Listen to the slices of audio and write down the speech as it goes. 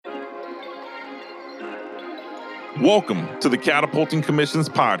Welcome to the Catapulting Commissions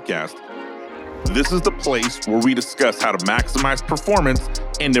podcast. This is the place where we discuss how to maximize performance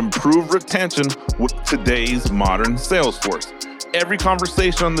and improve retention with today's modern sales force. Every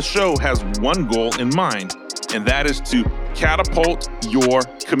conversation on the show has one goal in mind, and that is to catapult your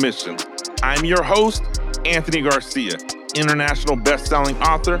commissions. I'm your host, Anthony Garcia, international best-selling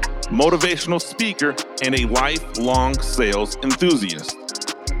author, motivational speaker, and a lifelong sales enthusiast.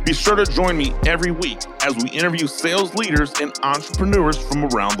 Be sure to join me every week as we interview sales leaders and entrepreneurs from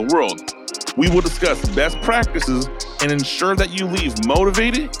around the world. We will discuss best practices and ensure that you leave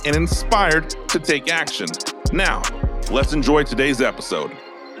motivated and inspired to take action. Now, let's enjoy today's episode.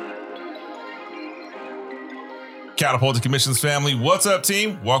 Catapulting Commissions family, what's up,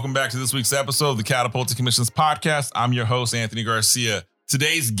 team? Welcome back to this week's episode of the Catapulting Commissions podcast. I'm your host, Anthony Garcia.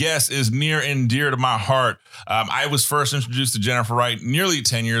 Today's guest is near and dear to my heart. I was first introduced to Jennifer Wright nearly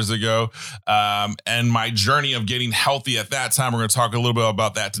 10 years ago, and my journey of getting healthy at that time. We're going to talk a little bit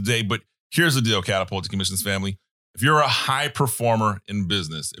about that today, but here's the deal, Catapulting Commissions family. If you're a high performer in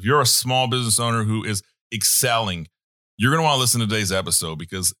business, if you're a small business owner who is excelling, you're going to want to listen to today's episode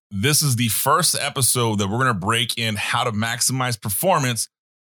because this is the first episode that we're going to break in how to maximize performance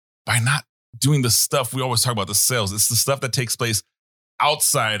by not doing the stuff we always talk about, the sales. It's the stuff that takes place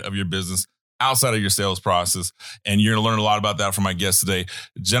outside of your business, outside of your sales process. And you're going to learn a lot about that from my guest today.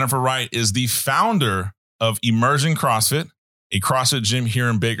 Jennifer Wright is the founder of Immersion CrossFit, a CrossFit gym here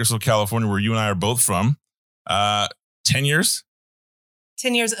in Bakersfield, California, where you and I are both from. 10 years?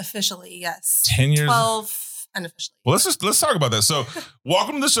 10 years officially, yes. 10 years? 12 unofficially. Well, let's talk about that. So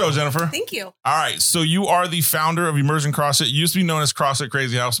welcome to the show, Jennifer. Thank you. All right. So you are the founder of Immersion CrossFit. It used to be known as CrossFit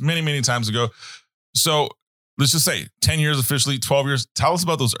Crazy House many, many times ago. So let's just say 10 years officially, 12 years. Tell us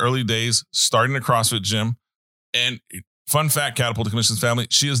about those early days starting a CrossFit gym. And fun fact, Catapulting Commissions family,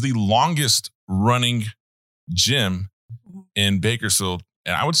 she is the longest running gym in Bakersfield.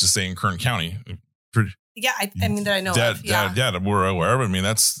 And I would just say in Kern County. Yeah, I mean that I know of. Yeah, wherever. I mean,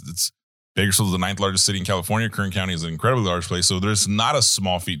 it's Bakersfield is the 9th largest city in California. Kern County is an incredibly large place. So there's not a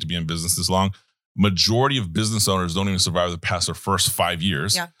small feat to be in business this long. Majority of business owners don't even survive the past their first 5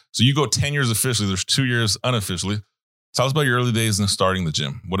 years. Yeah. So you go 10 years officially, there's 2 years unofficially. Tell us about your early days in starting the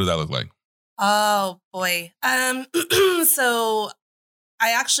gym. What did that look like? Oh boy. So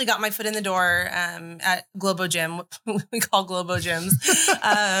I actually got my foot in the door at Globo Gym. We call Globo gyms.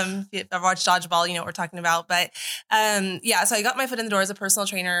 If I've watched Dodgeball, you know what we're talking about. But so I got my foot in the door as a personal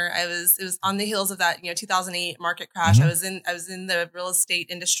trainer. It was on the heels of that, 2008 market crash. Mm-hmm. I was in the real estate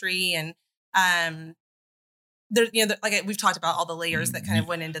industry, and there, like we've talked about all the layers that kind of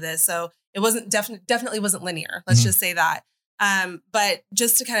went into this. So it wasn't definitely wasn't linear. Let's just say that. But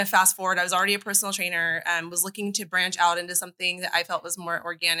just to kind of fast forward, I was already a personal trainer, was looking to branch out into something that I felt was more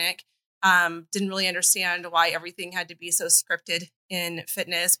organic. Didn't really understand why everything had to be so scripted in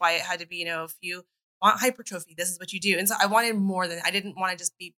fitness, why it had to be, if you want hypertrophy, this is what you do. And so I wanted more than, I didn't want to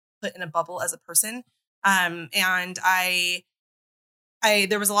just be put in a bubble as a person. And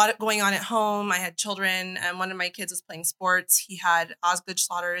there was a lot going on at home. I had children, and one of my kids was playing sports. He had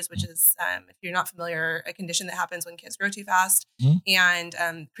Osgood-Schlatter's, which is, if you're not familiar, a condition that happens when kids grow too fast and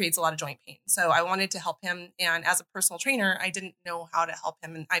creates a lot of joint pain. So I wanted to help him. And as a personal trainer, I didn't know how to help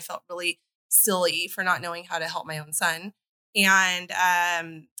him. And I felt really silly for not knowing how to help my own son. And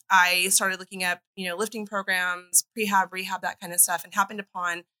I started looking up, lifting programs, prehab, rehab, that kind of stuff, and happened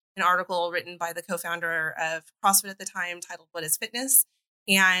upon an article written by the co-founder of CrossFit at the time titled "What is Fitness?"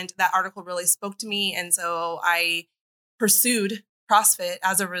 And that article really spoke to me. And so I pursued CrossFit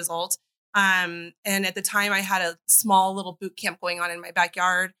as a result. And at the time I had a small little boot camp going on in my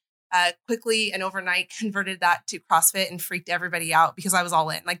backyard, quickly and overnight converted that to CrossFit and freaked everybody out because I was all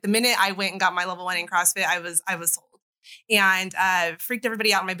in. Like the minute I went and got my level 1 in CrossFit, I was sold. And freaked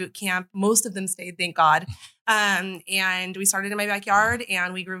everybody out in my boot camp. Most of them stayed, thank God. And we started in my backyard,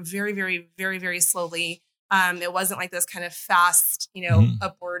 and we grew very, very, very, very slowly. It wasn't like this kind of fast,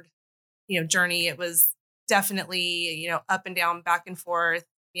 upward, journey. It was definitely, up and down, back and forth,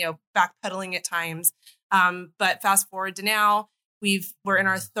 backpedaling at times. But fast forward to now, we're in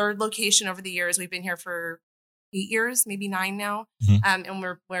our 3rd location over the years. We've been here for 8 years, maybe 9 now. And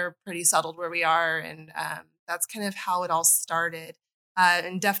we're pretty settled where we are. And that's kind of how it all started.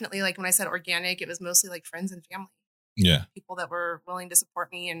 And definitely, like when I said organic, it was mostly like friends and family. Yeah. People that were willing to support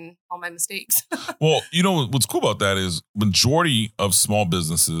me in all my mistakes. Well, what's cool about that is majority of small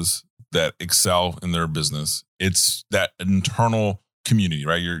businesses that excel in their business, it's that internal community,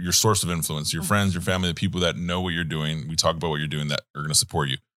 right? Your source of influence, your friends, your family, the people that know what you're doing. We talk about what you're doing that are going to support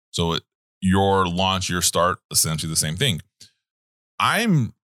you. So your launch, your start, essentially the same thing.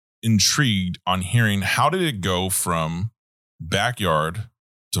 I'm intrigued on hearing, how did it go from backyard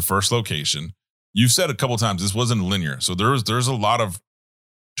to first location? You've said a couple of times this wasn't linear. So there's a lot of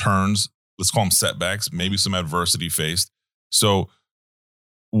turns, let's call them setbacks, maybe some adversity faced. So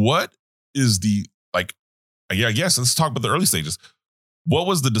what is I guess let's talk about the early stages. What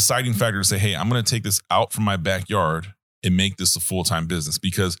was the deciding factor to say, hey, I'm going to take this out from my backyard and make this a full-time business?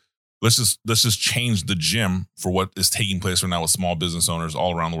 Because let's just change the gym for what is taking place right now with small business owners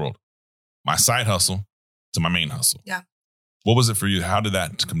all around the world. My side hustle to my main hustle. Yeah. What was it for you? How did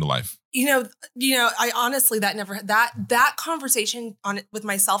that come to life? I honestly, that conversation with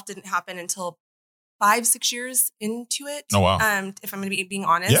myself didn't happen until 5-6 years into it. Oh, wow. If I'm going to be being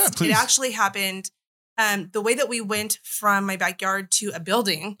honest, yeah, please. It actually happened. The way that we went from my backyard to a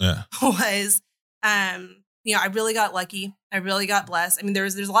building was, I really got lucky. I really got blessed. I mean,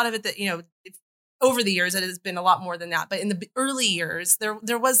 there's a lot of it that, over the years, it has been a lot more than that. But in the early years,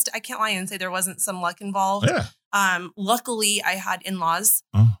 there was, I can't lie and say there wasn't some luck involved. Yeah. Luckily, I had in-laws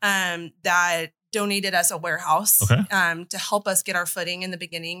that donated us a warehouse to help us get our footing in the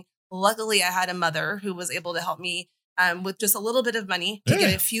beginning. Luckily, I had a mother who was able to help me with just a little bit of money to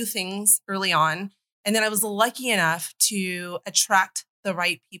get a few things early on. And then I was lucky enough to attract the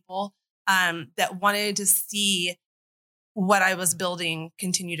right people that wanted to see what I was building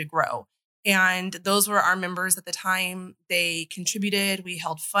continue to grow. And those were our members at the time. They contributed. We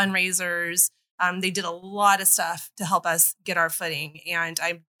held fundraisers. They did a lot of stuff to help us get our footing. And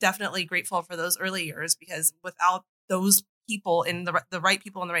I'm definitely grateful for those early years, because without those people in the right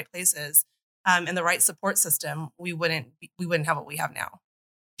people in the right places and the right support system, we wouldn't have what we have now.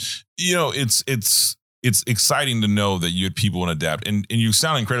 It's exciting to know that you had people and adapt, and you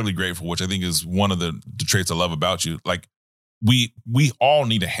sound incredibly grateful, which I think is one of the traits I love about you. Like we all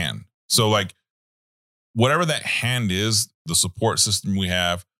need a hand. So like whatever that hand is, the support system we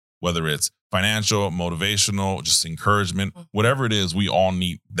have, whether it's financial, motivational, just encouragement, whatever it is, we all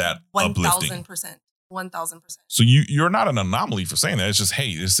need that 1,000%. 1,000%. So you're not an anomaly for saying that. It's just, hey,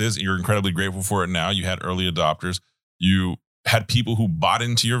 you're incredibly grateful for it now. You had early adopters. You had people who bought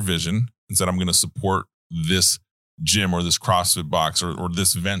into your vision and said, I'm going to support this gym or this CrossFit box or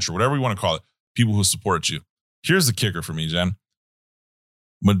this venture, whatever you want to call it. People who support you. Here's the kicker for me, Jen.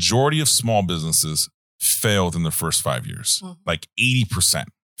 Majority of small businesses fail within the first 5 years. Like 80%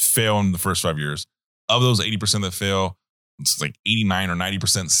 fail in the first 5 years. Of those 80% that fail, it's like 89 or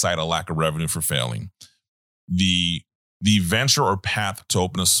 90% cite a lack of revenue for failing. The venture or path to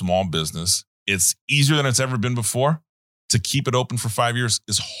open a small business, it's easier than it's ever been before. To keep it open for 5 years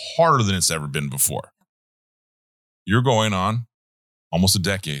is harder than it's ever been before. You're going on almost a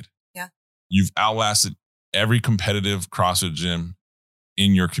decade. Yeah. You've outlasted every competitive CrossFit gym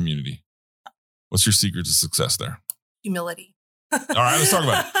in your community. What's your secret to success there? Humility. All right, let's talk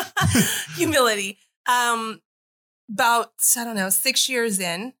about it. Humility. About, 6 years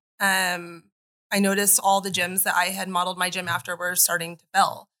in, I noticed all the gyms that I had modeled my gym after were starting to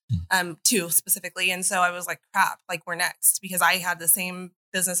fail, two specifically. And so I was like, crap, like we're next, because I had the same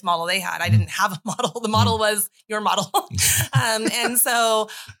business model they had. I didn't have a model. The model was your model. And so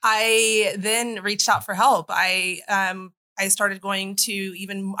I then reached out for help. I started going to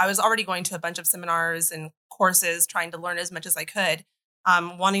I was already going to a bunch of seminars and courses, trying to learn as much as I could,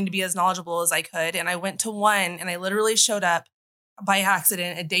 wanting to be as knowledgeable as I could. And I went to one and I literally showed up by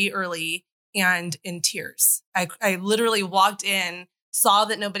accident a day early and in tears. I literally walked in, saw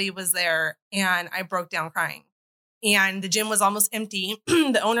that nobody was there, and I broke down crying. And the gym was almost empty.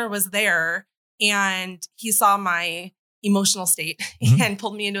 The owner was there and he saw my emotional state and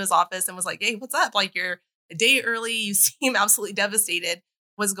pulled me into his office and was like, hey, what's up? Like, you're a day early. You seem absolutely devastated.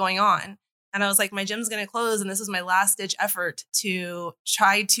 What's going on? And I was like, my gym's going to close. And this is my last ditch effort to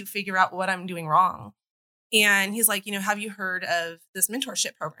try to figure out what I'm doing wrong. And he's like, have you heard of this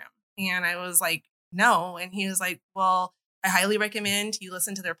mentorship program? And I was like, no. And he was like, well, I highly recommend you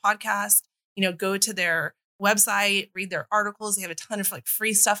listen to their podcast, go to their website, read their articles. They have a ton of like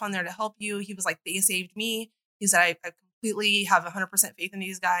free stuff on there to help you. He was like, they saved me. He said, I completely have 100% faith in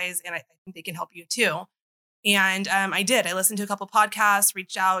these guys, and I think they can help you too. And I did. I listened to a couple podcasts,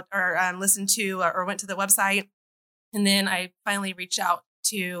 reached out or listened to or went to the website. And then I finally reached out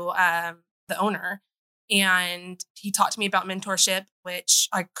to the owner, and he taught to me about mentorship, which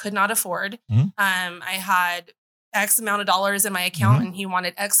I could not afford. I had X amount of dollars in my account and he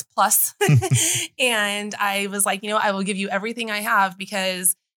wanted X plus. And I was like, I will give you everything I have,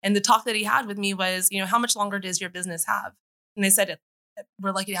 because, and the talk that he had with me was, how much longer does your business have? And I said,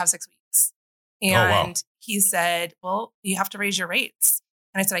 we're lucky to have 6 weeks. And he said, well, you have to raise your rates.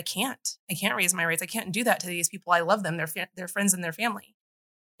 And I said, I can't raise my rates. I can't do that to these people. I love them. They're friends and their family.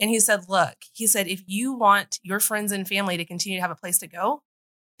 And he said, look, if you want your friends and family to continue to have a place to go,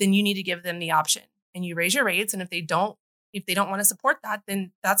 then you need to give them the option and you raise your rates. And if they don't want to support that,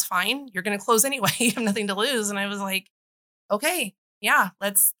 then that's fine. You're going to close anyway. You have nothing to lose. And I was like, okay, yeah,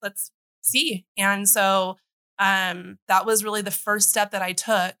 let's see. And so that was really the first step that I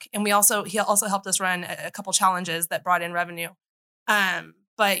took. And he also helped us run a couple challenges that brought in revenue.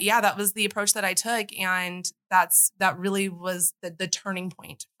 But yeah, that was the approach that I took. And that really was the turning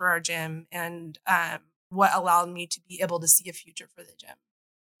point for our gym and what allowed me to be able to see a future for the gym.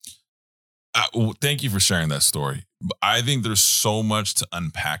 Well, thank you for sharing that story. I think there's so much to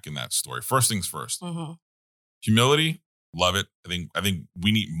unpack in that story. First things first, humility, love it. I think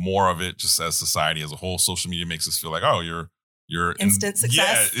we need more of it just as society as a whole. Social media makes us feel like, oh, you're instant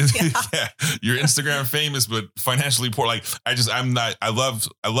success. Yeah. You're Instagram famous, but financially poor. Like I love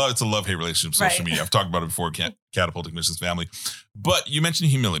it's a love-hate relationship with social media. I've talked about it before, Catapult Commissions family. But you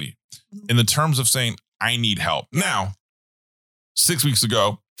mentioned humility in the terms of saying, I need help. Now, 6 weeks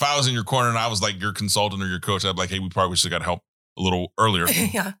ago, if I was in your corner and I was like your consultant or your coach, I'd be like, hey, we probably should have got help a little earlier.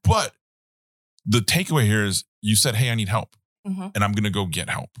 Yeah. But the takeaway here is you said, hey, I need help and I'm going to go get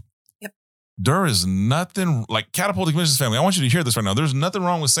help. Yep. There is nothing like Catapult Commissions family. I want you to hear this right now. There's nothing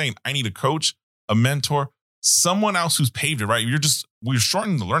wrong with saying I need a coach, a mentor, someone else who's paved it, right? We're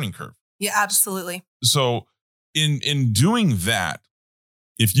shortening the learning curve. Yeah, absolutely. So in doing that,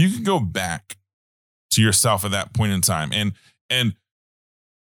 if you can go back to yourself at that point in time and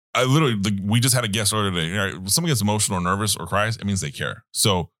I literally, we just had a guest earlier today. Right? When someone gets emotional or nervous or cries, it means they care.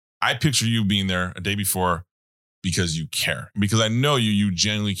 So I picture you being there a day before because you care. Because I know you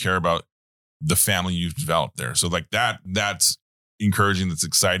genuinely care about the family you've developed there. So like that's encouraging. That's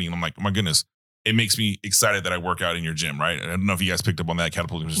exciting. I'm like, oh my goodness, it makes me excited that I work out in your gym, right? I don't know if you guys picked up on that,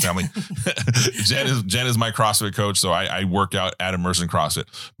 Catapult Commissions family. Jen is my CrossFit coach. So I work out at Immersion CrossFit.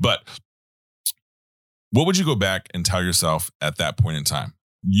 But what would you go back and tell yourself at that point in time?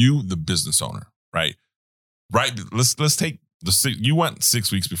 You, the business owner, right? Right. Let's take you went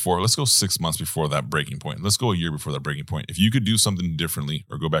 6 weeks before. Let's go 6 months before that breaking point. Let's go a year before that breaking point. If you could do something differently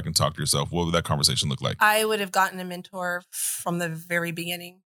or go back and talk to yourself, what would that conversation look like? I would have gotten a mentor from the very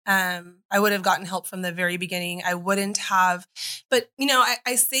beginning. I would have gotten help from the very beginning. I wouldn't have, but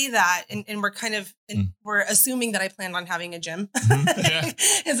I say that and we're kind of, we're assuming that I planned on having a gym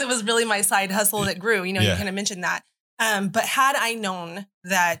because it was really my side hustle that grew, you kind of mentioned that. But had I known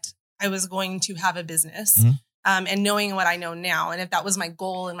that I was going to have a business and knowing what I know now, and if that was my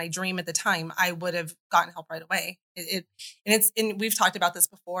goal and my dream at the time, I would have gotten help right away. And we've talked about this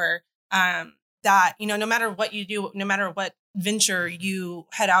before, that, no matter what you do, no matter what venture you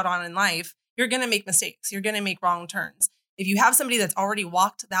head out on in life, you're going to make mistakes. You're going to make wrong turns. If you have somebody that's already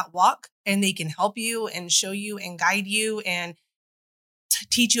walked that walk and they can help you and show you and guide you and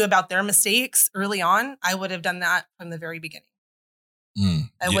teach you about their mistakes early on, I would have done that from the very beginning.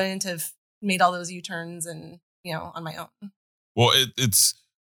 I wouldn't have made all those U-turns and, on my own. Well, it's,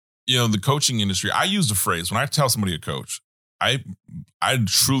 the coaching industry, I use the phrase, when I tell somebody a coach, I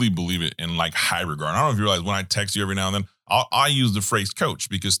truly believe it in like high regard. I don't know if you realize when I text you every now and then, I use the phrase coach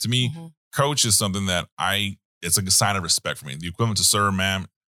because to me, coach is something that it's like a sign of respect for me. The equivalent to sir, ma'am,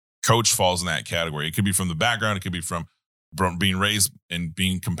 coach falls in that category. It could be from the background. It could be from being raised and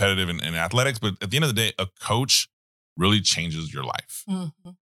being competitive in athletics. But at the end of the day, a coach really changes your life.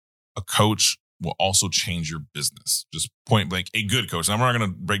 A coach will also change your business. Just point blank, a good coach. And I'm not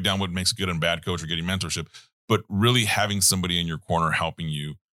going to break down what makes a good and bad coach or getting mentorship, but really having somebody in your corner helping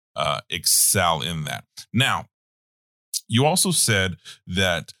you excel in that. Now, you also said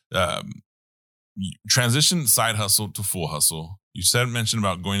that transition side hustle to full hustle. You mentioned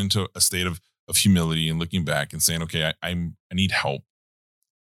about going into a state of humility and looking back and saying, okay, I need help.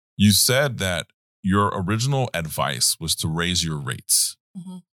 You said that your original advice was to raise your rates.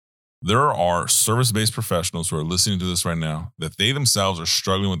 There are service-based professionals who are listening to this right now that they themselves are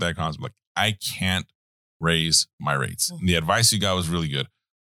struggling with that concept. Like, I can't raise my rates. And the advice you got was really good.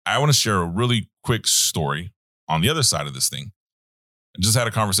 I want to share a really quick story on the other side of this thing. I just had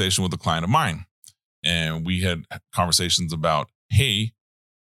a conversation with a client of mine, and we had conversations about, hey,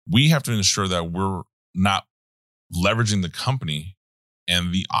 we have to ensure that we're not leveraging the company.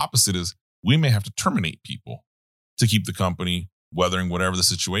 And the opposite is we may have to terminate people to keep the company weathering whatever the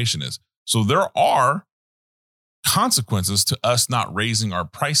situation is. So there are consequences to us not raising our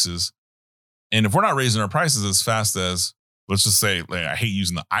prices. And if we're not raising our prices as fast as, let's just say, like, I hate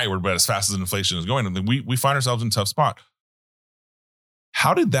using the I word, but as fast as inflation is going, then we find ourselves in a tough spot.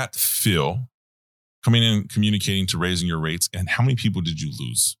 How did that feel coming in, communicating to raising your rates? And how many people did you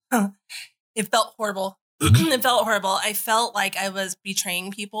lose? It felt horrible. It felt horrible. I felt like I was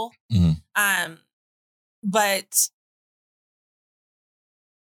betraying people. But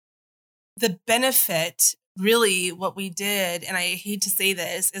the benefit, really, what we did, and I hate to say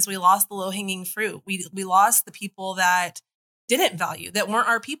this, is we lost the low-hanging fruit. We lost the people that didn't value, that weren't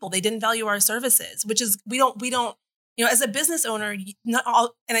our people. They didn't value our services, which is, we don't, as a business owner, not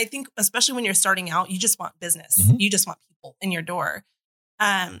all, and I think especially when you're starting out, you just want business. You just want people in your door.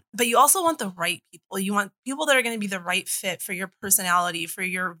 But you also want the right people. You want people that are going to be the right fit for your personality, for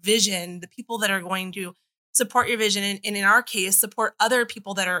your vision, the people that are going to support your vision. And in our case, support other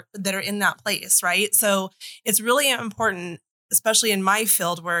people that are in that place. Right. So it's really important, especially in my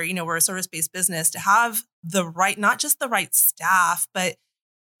field where, we're a service-based business, to have the right, not just the right staff, but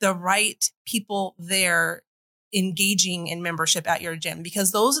the right people there engaging in membership at your gym,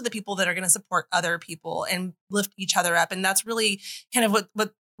 because those are the people that are going to support other people and lift each other up. And that's really kind of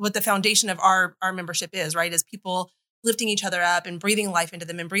what the foundation of our membership is, right? Is people lifting each other up and breathing life into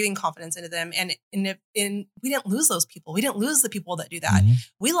them and breathing confidence into them. And we didn't lose those people. We didn't lose the people that do that.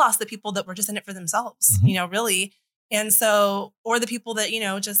 We lost the people that were just in it for themselves, really. And so, or the people that,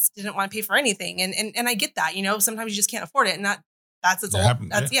 just didn't want to pay for anything. And I get that, sometimes you just can't afford it. And that's its own,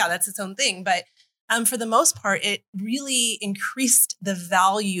 that's its own thing. But for the most part, it really increased the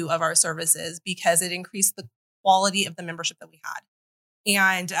value of our services because it increased the quality of the membership that we had.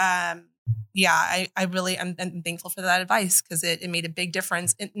 And I really am thankful for that advice, because it made a big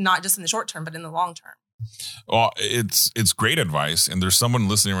difference, not just in the short term, but in the long term. Well, it's great advice. And there's someone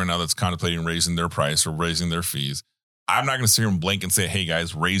listening right now that's contemplating raising their price or raising their fees. I'm not going to sit here and blink and say, hey,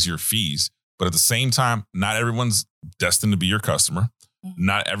 guys, raise your fees. But at the same time, not everyone's destined to be your customer.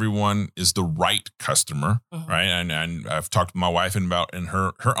 Not everyone is the right customer, right? And I've talked to my wife about in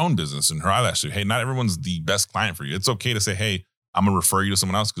her own business and her eyelash. Hey, not everyone's the best client for you. It's okay to say, hey, I'm going to refer you to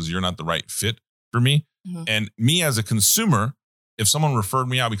someone else because you're not the right fit for me. And me as a consumer, if someone referred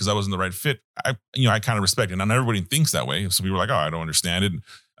me out because I wasn't the right fit, I kind of respect it. And not everybody thinks that way. Some people are like, oh, I don't understand it.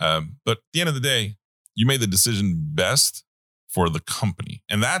 But at the end of the day, you made the decision best for the company.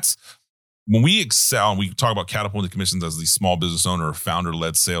 And that's when we excel, and we talk about catapulting commissions as the small business owner or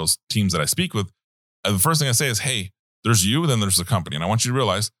founder-led sales teams that I speak with. The first thing I say is, hey, there's you, then there's the company. And I want you to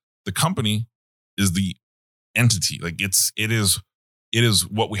realize the company is the entity. Like it is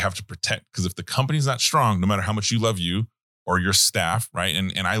what we have to protect. Because if the company's not strong, no matter how much you love you or your staff, right?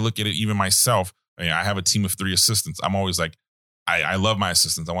 And I look at it, even myself, I have a team of 3 assistants. I'm always like, I love my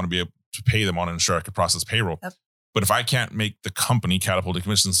assistants. I want to be able to pay them. I want to ensure I can process payroll. Yep. But if I can't make the company catapulting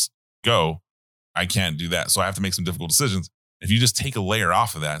commissions go, I can't do that. So I have to make some difficult decisions. If you just take a layer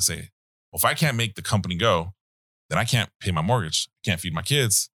off of that and say, well, if I can't make the company go, then I can't pay my mortgage. I can't feed my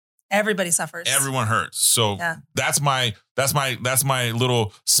kids. Everybody suffers. Everyone hurts. So that's my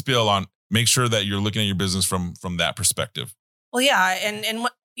little spill on make sure that you're looking at your business from that perspective. Well, yeah. And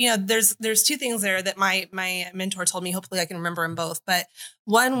what, there's 2 things there that my mentor told me. Hopefully I can remember them both. But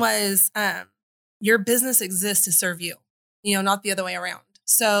one was your business exists to serve you, not the other way around.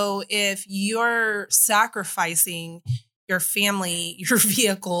 So if you're sacrificing your family, your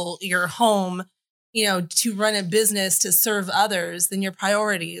vehicle, your home, to run a business to serve others, then your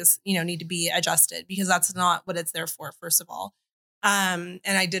priorities, need to be adjusted, because that's not what it's there for, first of all. And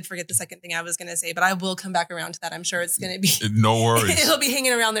I did forget the second thing I was going to say, but I will come back around to that. I'm sure it's going to be, no worries. It'll be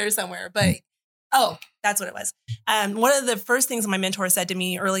hanging around there somewhere, but that's what it was. One of the first things my mentor said to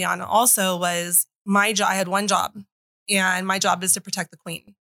me early on also was I had one job, and my job is to protect the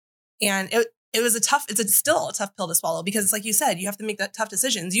queen. And it was it's still a tough pill to swallow, because it's like you said, you have to make that tough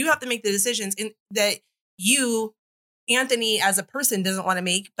decisions. You have to make the decisions that you, Anthony, as a person doesn't want to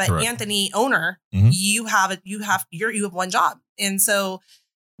make, but correct. Anthony, owner, you have one job. And so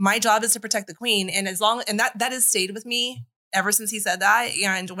my job is to protect the queen. And that has stayed with me ever since he said that.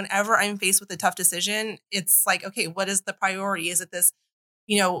 And whenever I'm faced with a tough decision, it's like, okay, what is the priority? Is it this,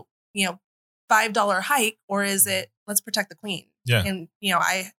 $5 hike, or is it let's protect the queen? Yeah. And,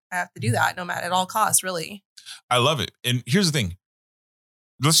 I have to do that no matter at all costs, really. I love it. And here's the thing.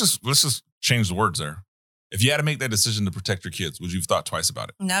 Let's just change the words there. If you had to make that decision to protect your kids, would you have thought twice about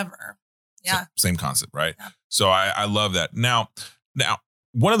it? Never. Yeah. Same concept, right? Yeah. So I love that. Now,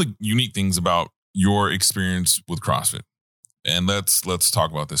 one of the unique things about your experience with CrossFit, and let's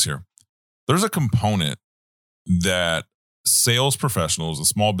talk about this here. There's a component that sales professionals and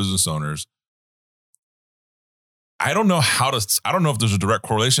small business owners, I don't know if there's a direct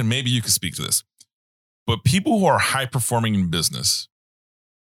correlation. Maybe you could speak to this. But people who are high performing in business,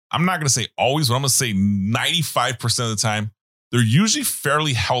 I'm not going to say always, but I'm going to say 95% of the time, they're usually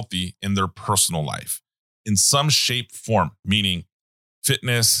fairly healthy in their personal life in some shape, form, meaning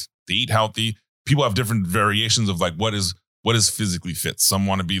fitness, they eat healthy. people have different variations of like what is physically fit. Some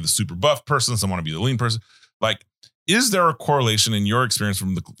want to be the super buff person, some want to be the lean person. Like, is there a correlation in your experience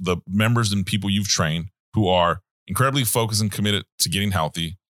from the members and people you've trained who are incredibly focused and committed to getting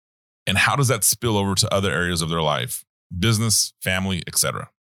healthy? And how does that spill over to other areas of their life, business, family, etc.?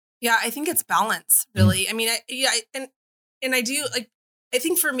 Yeah, I think it's balance, really. I mean, and I do like, I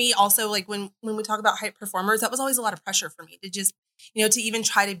think for me also, like when we talk about high performers, that was always a lot of pressure for me to just, to even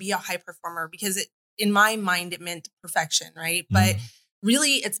try to be a high performer, because in my mind, it meant perfection. Right. But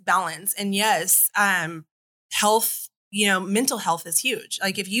really it's balance. And yes, health, mental health is huge.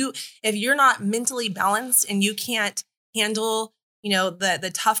 Like if you're not mentally balanced and you can't handle,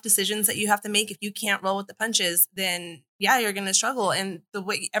 the tough decisions that you have to make, if you can't roll with the punches, then yeah, you're going to struggle. And the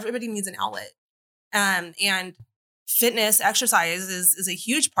way everybody needs an outlet. And fitness, exercise is a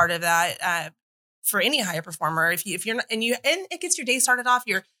huge part of that for any high performer. If you're not, and it gets your day started off,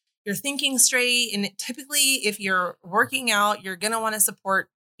 you're thinking straight. And typically, if you're working out, you're gonna want to support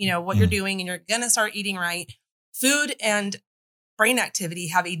what you're doing, and you're gonna start eating right. Food and brain activity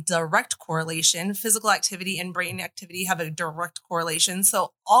have a direct correlation. Physical activity and brain activity have a direct correlation.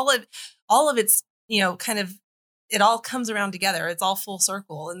 So all of it's kind of, it all comes around together. It's all full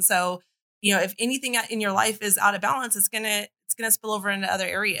circle. And so if anything in your life is out of balance, it's gonna spill over into other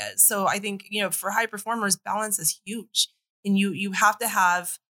areas. So I think for high performers, balance is huge, and you have to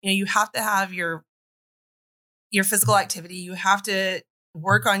have your physical activity. You have to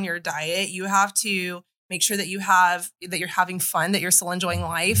work on your diet. You have to make sure that you're having fun, that you're still enjoying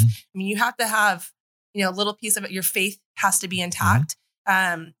life. I mean, you have to have a little piece of it. Your faith has to be intact.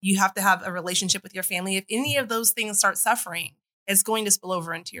 You have to have a relationship with your family. If any of those things start suffering, it's going to spill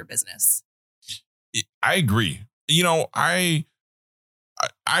over into your business. I agree. I've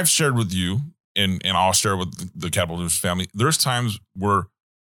shared with you, and I'll share with the Catapult family. There's times where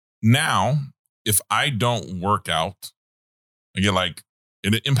now, if I don't work out, I get like,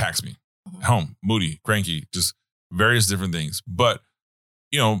 it impacts me. Home, moody, cranky, just various different things. But,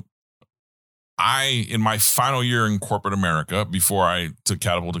 in my final year in corporate America, before I took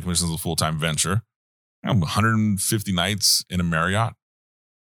Catapult Commissions as a full-time venture, I'm 150 nights in a Marriott.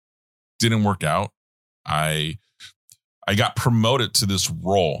 Didn't work out. I got promoted to this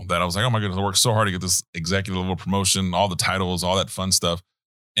role that I was like, oh my goodness, I worked so hard to get this executive level promotion, all the titles, all that fun stuff.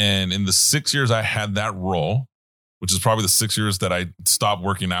 And in the 6 years I had that role, which is probably the 6 years that I stopped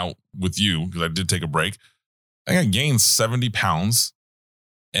working out with you, because I did take a break, I think I gained 70 pounds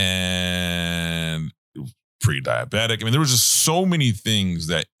and pre-diabetic. I mean, there was just so many things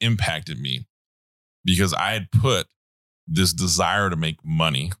that impacted me because I had put this desire to make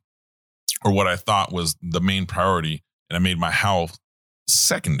money, or what I thought was the main priority, and I made my health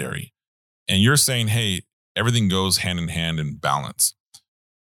secondary. And you're saying, hey, everything goes hand in hand in balance.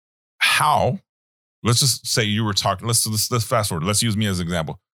 How? Let's just say you were talking, let's fast forward. Let's use me as an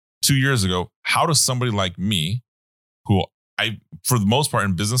example. 2 years ago, how does somebody like me, who for the most part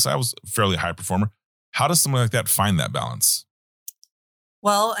in business, I was a fairly high performer. How does somebody like that find that balance?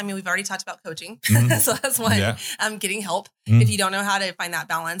 Well, I mean, we've already talked about coaching. So that's one. Yeah. Getting help if you don't know how to find that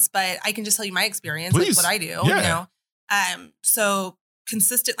balance. But I can just tell you my experience with what I do. Yeah. So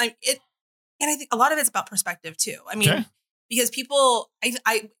consistent, and I think a lot of it's about perspective too. I mean, because people,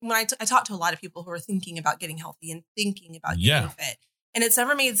 I talk to a lot of people who are thinking about getting healthy and thinking about getting fit, and it's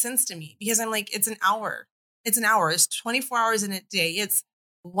never made sense to me, because I'm like, it's an hour. It's 24 hours in a day. It's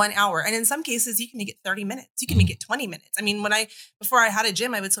 1 hour. And in some cases you can make it 30 minutes. You can make it 20 minutes. I mean, before I had a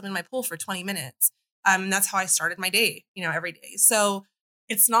gym, I would swim in my pool for 20 minutes. That's how I started my day, every day. So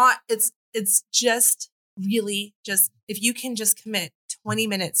it's just really just, if you can just commit 20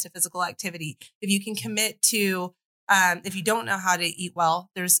 minutes to physical activity, if you can commit to, if you don't know how to eat well,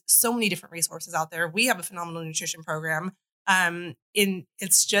 there's so many different resources out there. We have a phenomenal nutrition program.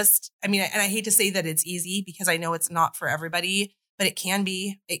 It's just, I mean, and I hate to say that it's easy, because I know it's not for everybody, but it can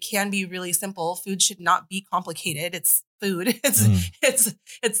be really simple. Food should not be complicated. It's food.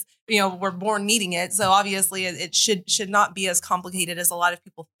 It's we're born needing it. So obviously it should not be as complicated as a lot of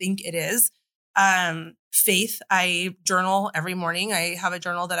people think it is. Faith, I journal every morning. I have a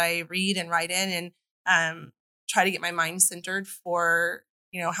journal that I read and write in, and try to get my mind centered for,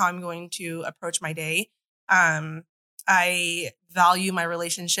 how I'm going to approach my day. I value my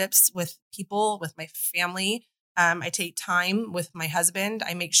relationships with people, with my family. I take time with my husband.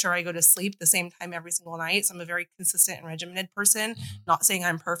 I make sure I go to sleep the same time every single night. So I'm a very consistent and regimented person. Not saying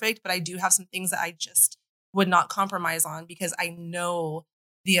I'm perfect, but I do have some things that I just would not compromise on, because I know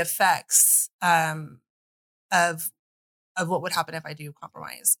the effects of what would happen if I do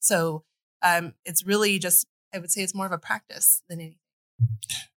compromise. So it's really just, I would say it's more of a practice than anything.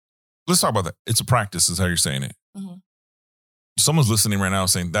 let's talk about that. It's a practice is how you're saying it. Mm-hmm. Someone's listening right now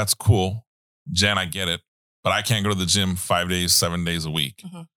saying, that's cool. Jen, I get it. But I can't go to the gym 5 days, 7 days a week.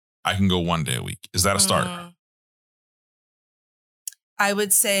 Mm-hmm. I can go 1 day a week. Is that a start? I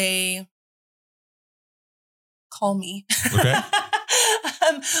would say, call me. Okay.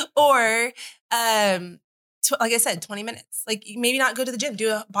 Or, like I said, 20 minutes. Like maybe not go to the gym,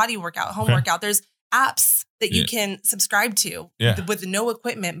 do a body workout, home workout. There's apps that you can subscribe to with no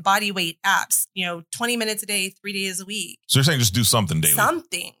equipment, body weight apps, 20 minutes a day, 3 days a week. So you're saying just do something daily?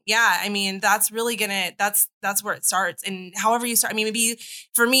 Something. Yeah. I mean, that's really that's where it starts. And however you start, I mean, maybe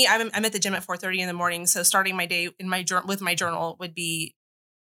for me, I'm at the gym at 4:30 in the morning. So starting my day with my journal would be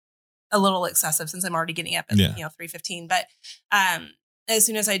a little excessive since I'm already getting up at 3:15. But as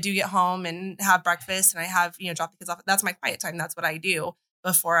soon as I do get home and have breakfast and I have, drop the kids off, that's my quiet time. That's what I do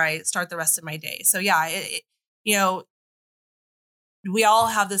before I start the rest of my day. So yeah, we all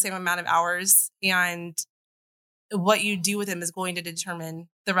have the same amount of hours, and what you do with them is going to determine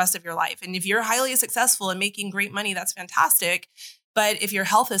the rest of your life. And if you're highly successful and making great money, that's fantastic. But if your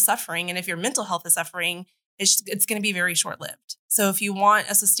health is suffering and if your mental health is suffering, it's going to be very short-lived. So if you want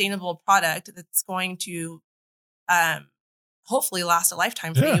a sustainable product that's going to hopefully last a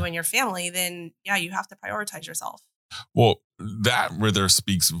lifetime for you and your family, then you have to prioritize yourself. Well, that right there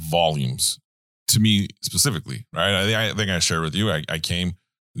speaks volumes to me specifically, right? I think I shared with you. I came.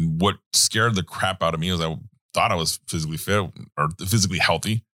 What scared the crap out of me was I thought I was physically fit or physically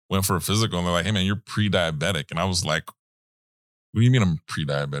healthy. Went for a physical, and they're like, "Hey, man, you're pre-diabetic," and I was like, "What do you mean I'm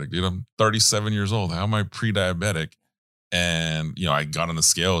pre-diabetic, dude? I'm 37 years old. How am I pre-diabetic?" And I got on the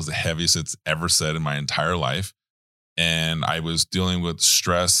scale as the heaviest it's ever said in my entire life. And I was dealing with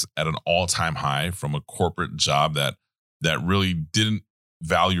stress at an all-time high from a corporate job that really didn't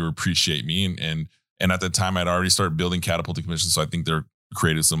value or appreciate me. And at the time, I'd already started building Catapulting Commissions. So I think there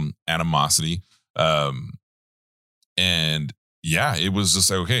created some animosity. And it was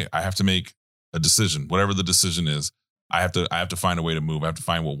just like, okay, I have to make a decision. Whatever the decision is, I have to find a way to move. I have to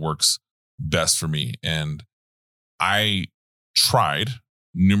find what works best for me. And I tried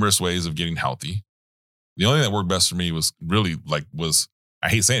numerous ways of getting healthy. The only thing that worked best for me was I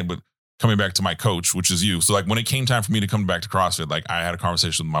hate saying it, but coming back to my coach, which is you. So like when it came time for me to come back to CrossFit, like I had a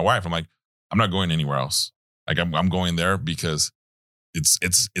conversation with my wife. I'm like, I'm not going anywhere else. Like I'm going there because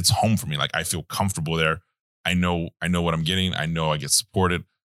it's home for me. Like I feel comfortable there. I know what I'm getting. I know I get supported.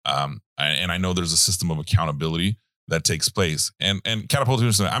 And I know there's a system of accountability that takes place. And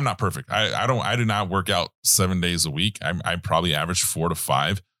Catapulting, I'm not perfect. I do not work out 7 days a week. I probably average 4 to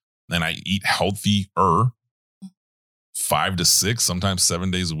 5. And I eat healthier 5 to 6, sometimes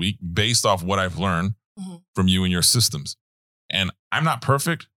 7 days a week based off what I've learned from you and your systems. And I'm not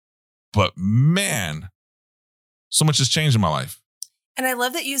perfect, but man, so much has changed in my life. And I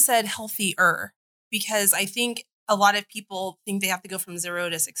love that you said healthier, because I think a lot of people think they have to go from 0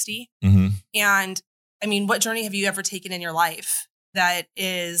 to 60. Mm-hmm. And I mean, what journey have you ever taken in your life that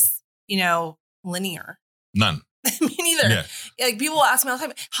is, linear? None. Me neither. Yeah. Like people ask me all the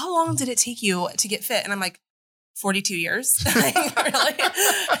time, how long did it take you to get fit? And I'm like, 42 years. Really?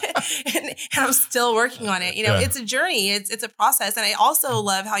 and I'm still working on it. It's a journey. It's a process. And I also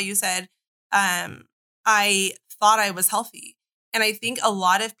love how you said, I thought I was healthy. And I think a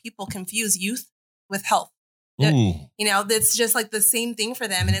lot of people confuse youth with health. That's just like the same thing for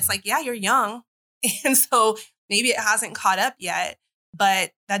them. And it's like, yeah, you're young. And so maybe it hasn't caught up yet.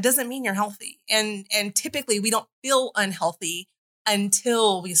 But that doesn't mean you're healthy. And typically we don't feel unhealthy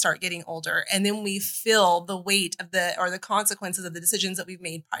until we start getting older. And then we feel the weight of the consequences of the decisions that we've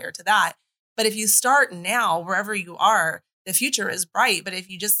made prior to that. But if you start now, wherever you are, the future is bright. But if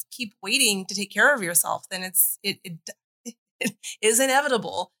you just keep waiting to take care of yourself, then it is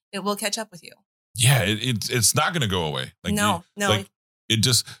inevitable. It will catch up with you. Yeah, it's not going to go away. No. Like it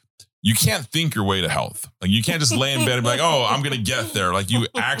just... You can't think your way to health. Like you can't just lay in bed and be like, "Oh, I'm going to get there." Like you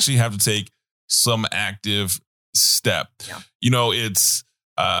actually have to take some active step. Yeah. It's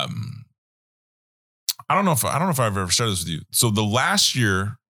I don't know if I've ever shared this with you. So the last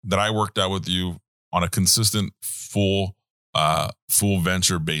year that I worked out with you on a consistent full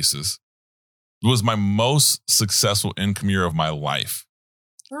venture basis, it was my most successful income year of my life.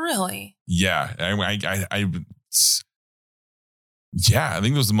 Really? Yeah. I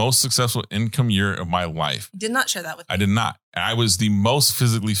think it was the most successful income year of my life. You did not share that with me. I did not. I was the most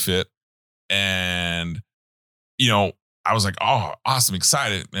physically fit. And, I was like, oh, awesome,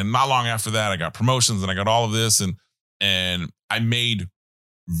 excited. And not long after that, I got promotions and I got all of this. And I made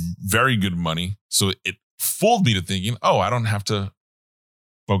very good money. So it fooled me to thinking, oh, I don't have to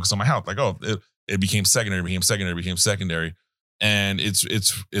focus on my health. Like, oh, it became secondary. And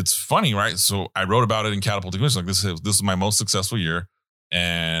it's funny, right? So I wrote about it in Catapult Commission. Like this is my most successful year.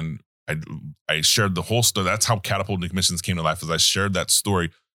 And I shared the whole story. That's how Catapult Commissions came to life, is I shared that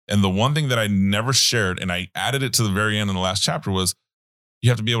story. And the one thing that I never shared, and I added it to the very end in the last chapter, was you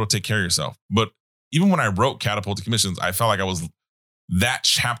have to be able to take care of yourself. But even when I wrote Catapult Commissions, I felt like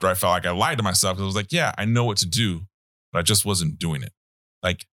I felt like I lied to myself. Because I was like, yeah, I know what to do, but I just wasn't doing it.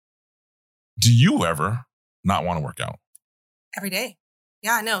 Like, do you ever not want to work out? Every day.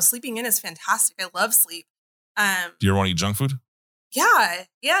 Yeah, no, sleeping in is fantastic. I love sleep. Do you ever want to eat junk food? Yeah,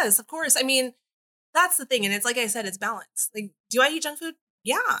 yes, of course. I mean, that's the thing. And it's like I said, it's balance. Like, do I eat junk food?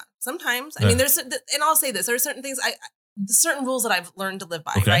 Yeah, sometimes. I mean, and I'll say this, there are certain things, certain rules that I've learned to live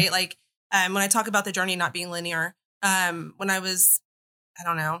by, right? Like, when I talk about the journey not being linear, when I was,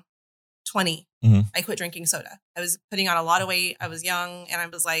 20, I quit drinking soda. I was putting on a lot of weight. I was young, and I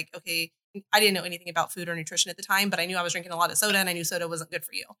was like, okay, I didn't know anything about food or nutrition at the time, but I knew I was drinking a lot of soda, and I knew soda wasn't good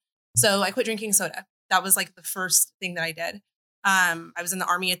for you. So I quit drinking soda. That was like the first thing that I did. I was in the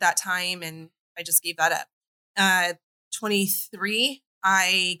Army at that time, and I just gave that up. 23,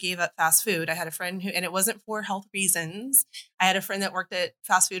 I gave up fast food. I had a friend and it wasn't for health reasons. I had a friend that worked at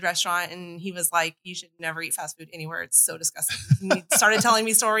fast food restaurant, and he was like, you should never eat fast food anywhere. It's so disgusting. And he started telling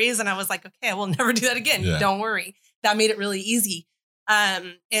me stories, and I was like, okay, I will never do that again. Yeah. Don't worry. That made it really easy.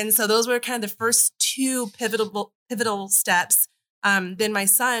 And so those were kind of the first two pivotal steps. Then my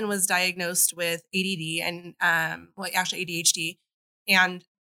son was diagnosed with ADD and, actually ADHD, and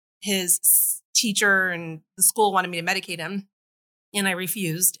his teacher and the school wanted me to medicate him, and I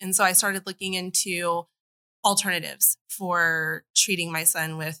refused. And so I started looking into alternatives for treating my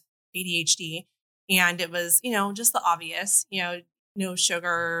son with ADHD. And it was, just the obvious, no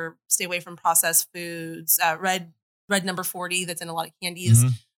sugar, stay away from processed foods, red number 40 that's in a lot of candies,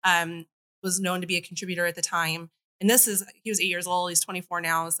 was known to be a contributor at the time. And he was 8 years old. He's 24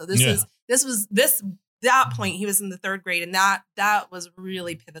 now. So that point, he was in the third grade, and that was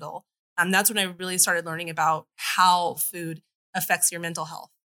really pivotal. That's when I really started learning about how food affects your mental health.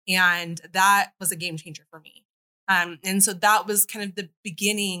 And that was a game changer for me. And so that was kind of the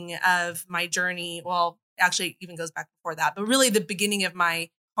beginning of my journey. Well, actually it even goes back before that, but really the beginning of my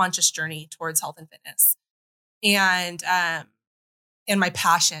conscious journey towards health and fitness, and my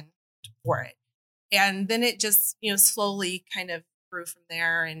passion for it. And then it just, slowly kind of grew from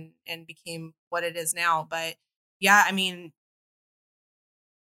there and became what it is now. But yeah, I mean,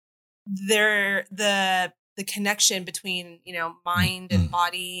 the connection between, mind and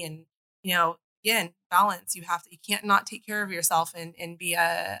body and, again, balance. You can't not take care of yourself and be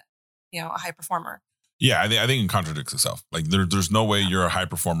a high performer. Yeah, I think it contradicts itself. Like there's no way you're a high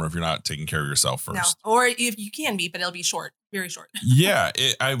performer if you're not taking care of yourself first. No, or if you can be, but it'll be short, very short. Yeah,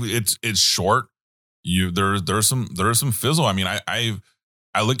 it's short. There's some fizzle. I mean, I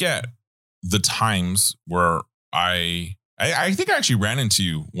look at the times where I think I actually ran into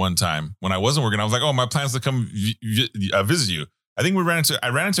you one time when I wasn't working. I was like, oh, my plan's to come visit you. I think I ran into,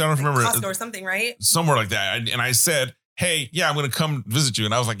 I don't know if you remember. Costco or something, right? Somewhere like that. And I said, hey, yeah, I'm going to come visit you.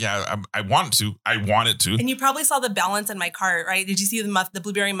 And I was like, yeah, I wanted to. And you probably saw the balance in my cart, right? Did you see the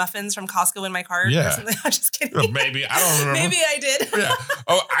blueberry muffins from Costco in my cart? Yeah. Or something? I'm just kidding. Maybe. I don't remember. Maybe I did. Yeah.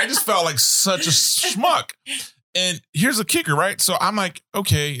 Oh, I just felt like such a schmuck. And here's the kicker, right? So I'm like,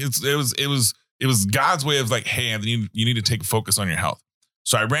 okay, it was God's way of like, hey, Anthony, you need to take a focus on your health.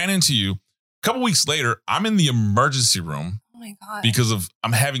 So I ran into you. A couple weeks later, I'm in the emergency room. Oh my God. Because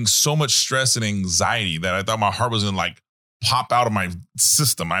I'm having so much stress and anxiety that I thought my heart was going to like pop out of my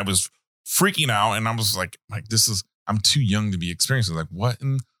system. I was freaking out, and I was like I'm too young to be experiencing. Like, what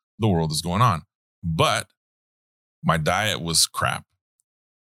in the world is going on? But my diet was crap.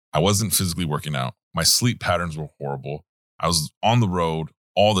 I wasn't physically working out. My sleep patterns were horrible. I was on the road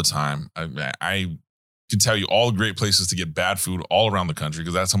all the time. I could tell you all the great places to get bad food all around the country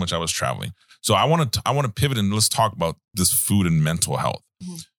because that's how much I was traveling. So I want to pivot and let's talk about this food and mental health.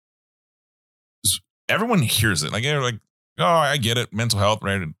 Mm-hmm. Everyone hears it. Like, oh, I get it. Mental health,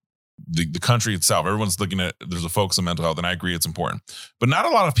 right? The country itself, everyone's looking at, there's a focus on mental health, and I agree it's important. But not a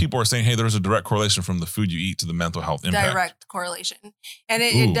lot of people are saying, hey, there's a direct correlation from the food you eat to the mental health impact. Direct correlation. And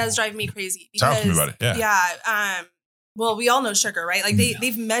it does drive me crazy. Because, talk to me about it. Yeah. Yeah. Well, we all know sugar, right? Like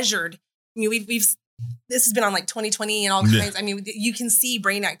they've measured, I mean, we've this has been on like 2020 and all kinds. Yeah. I mean, you can see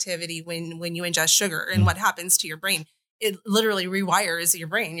brain activity when you ingest sugar and what happens to your brain. It literally rewires your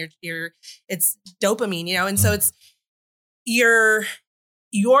brain. It's dopamine, and so it's your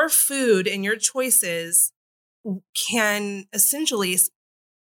food and your choices can essentially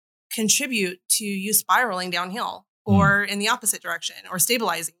contribute to you spiraling downhill or in the opposite direction or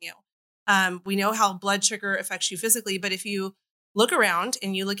stabilizing you. We know how blood sugar affects you physically, but if you look around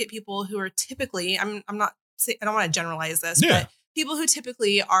and you look at people who are typically, I don't want to generalize this, but people who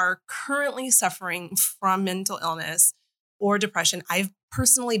typically are currently suffering from mental illness or depression. I've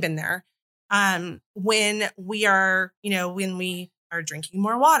personally been there. When we are, when we are drinking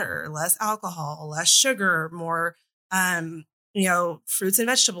more water, less alcohol, less sugar, more, fruits and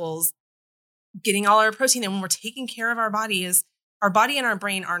vegetables, getting all our protein. And when we're taking care of our bodies, our body and our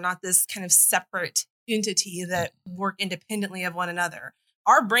brain are not this kind of separate entity that work independently of one another.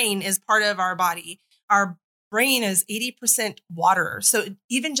 Our brain is part of our body. Our brain is 80% water. So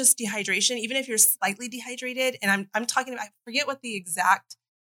even just dehydration, even if you're slightly dehydrated, and I'm talking about, I forget what the exact,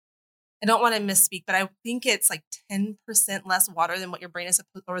 I don't want to misspeak, but I think it's like 10% less water than what your brain is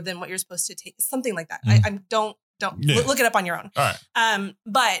supposed, or than what you're supposed to take, something like that. I don't look it up on your own. All right.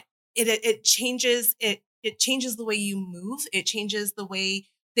 But it changes it changes the way you move. It changes the way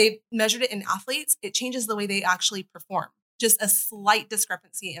they measured it in athletes. It changes the way they actually perform. Just a slight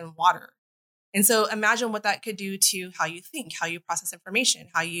discrepancy in water. And so imagine what that could do to how you think, how you process information,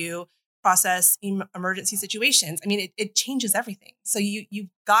 how you process emergency situations. I mean, it changes everything. So you've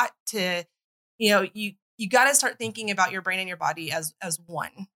got to, you got to start thinking about your brain and your body as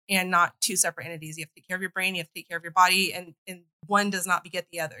one and not two separate entities. You have to take care of your brain, you have to take care of your body, and one does not beget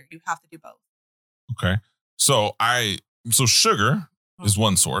the other. You have to do both. Okay. So sugar is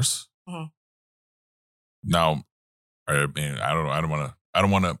one source. Mm-hmm. Now, I mean, I don't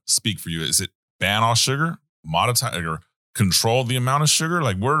want to speak for you. Is it ban all sugar, monetize, or control the amount of sugar?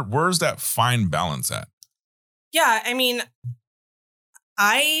 Like where's that fine balance at? Yeah, I mean,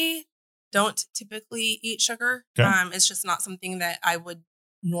 I don't typically eat sugar. Okay. It's just not something that I would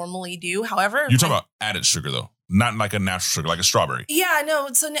normally do. However, you're talking about added sugar though, not like a natural sugar, like a strawberry. Yeah, no.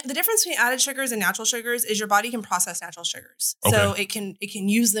 So the difference between added sugars and natural sugars is your body can process natural sugars. Okay. So it can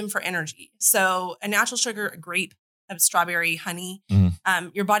use them for energy. So a natural sugar, a grape, a strawberry, honey,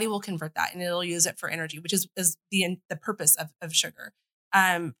 your body will convert that and it'll use it for energy, which is the purpose of sugar.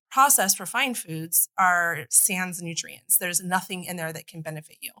 Processed refined foods are sans nutrients. There's nothing in there that can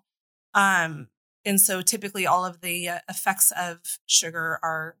benefit you. And so typically all of the effects of sugar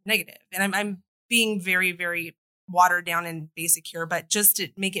are negative. And I'm being very, very watered down and basic here, but just to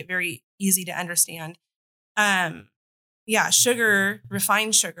make it very easy to understand. Sugar,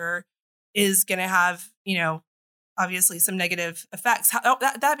 refined sugar is going to have, obviously some negative effects.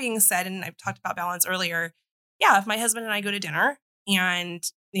 That being said, and I've talked about balance earlier. Yeah. If my husband and I go to dinner and,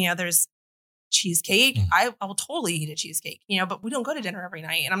 there's cheesecake, I will totally eat a cheesecake, but we don't go to dinner every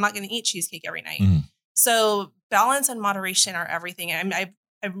night and I'm not going to eat cheesecake every night. So balance and moderation are everything. I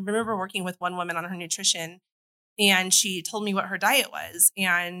remember working with one woman on her nutrition and she told me what her diet was.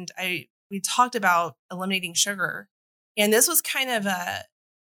 And we talked about eliminating sugar. And this was kind of a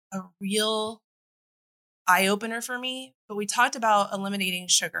real eye opener for me, but we talked about eliminating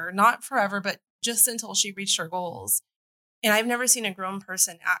sugar, not forever, but just until she reached her goals. And I've never seen a grown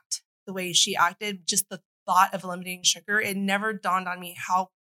person act the way she acted. Just the thought of eliminating sugar, it never dawned on me how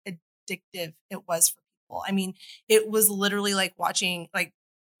addictive it was for people. I mean, it was literally like watching, like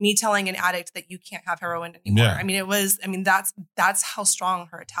me telling an addict that you can't have heroin anymore. Yeah. I mean, that's how strong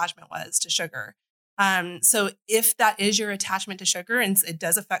her attachment was to sugar. So if that is your attachment to sugar and it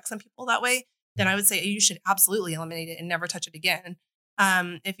does affect some people that way, then I would say you should absolutely eliminate it and never touch it again.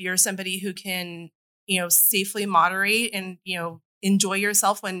 If you're somebody who can, safely moderate and, enjoy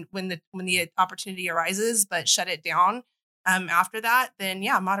yourself when the opportunity arises, but shut it down after that, then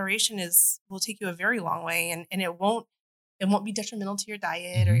yeah, moderation will take you a very long way, and it won't be detrimental to your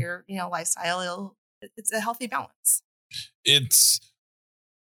diet or your lifestyle. It's a healthy balance.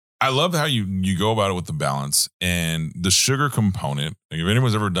 I love how you go about it with the balance and the sugar component. Like if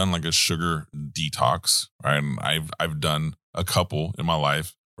anyone's ever done like a sugar detox, right? And I've done a couple in my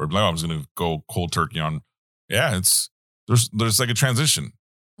life, or like I'm just gonna go cold turkey on. Yeah, there's like a transition,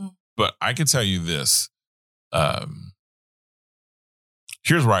 but I can tell you this.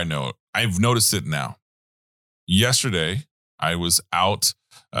 Here's where I know it. I've noticed it now. Yesterday, I was out.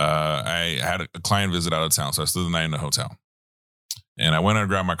 I had a client visit out of town, so I stayed the night in the hotel. And I went and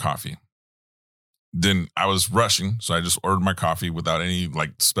grabbed my coffee. Then I was rushing, so I just ordered my coffee without any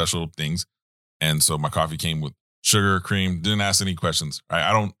like special things. And so my coffee came with sugar, cream. Didn't ask any questions.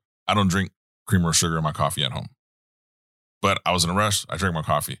 I don't drink cream or sugar in my coffee at home. But I was in a rush. I drank my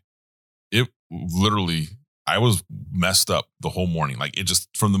coffee. It literally, I was messed up the whole morning. Like it just,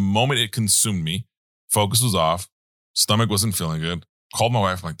 from the moment it consumed me, focus was off. Stomach wasn't feeling good. Called my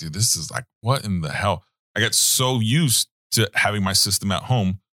wife. I'm like, dude, this is like, what in the hell? I got so used to having my system at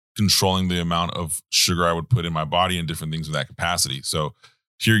home controlling the amount of sugar I would put in my body and different things of that capacity. So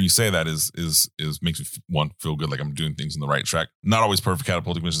hearing you say that is makes me feel good, like I'm doing things in the right track. Not always perfect,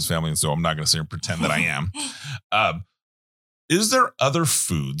 Catapulting Commissions family, and so I'm not going to sit here and pretend that I am. Is there other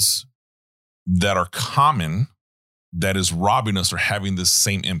foods that are common that is robbing us or having this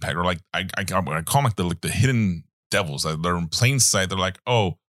same impact? Or like I call them like the hidden devils that are in plain sight. They're like,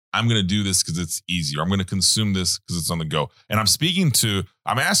 oh, I'm going to do this because it's easy, or I'm going to consume this because it's on the go. And I'm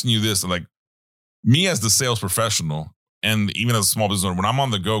asking you this, like me as the sales professional, and even as a small business owner, when I'm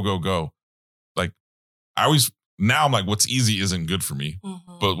on the go, like I'm like, what's easy isn't good for me,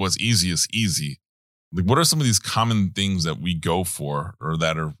 but what's easy is easy. Like, what are some of these common things that we go for, or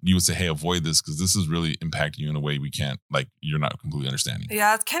that are, you would say, hey, avoid this because this is really impacting you in a way we can't, like, you're not completely understanding?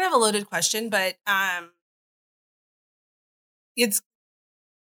 Yeah, it's kind of a loaded question, but it's,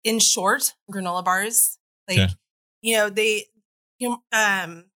 in short, granola bars. Like,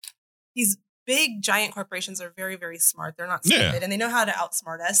 these big giant corporations are very, very smart. They're not stupid, and they know how to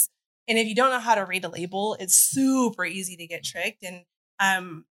outsmart us. And if you don't know how to read a label, it's super easy to get tricked. And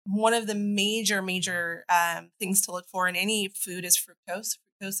one of the major things to look for in any food is fructose.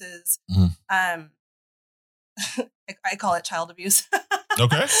 Fructose is, I call it child abuse.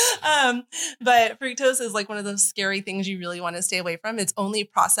 Okay. But fructose is like one of those scary things you really want to stay away from. It's only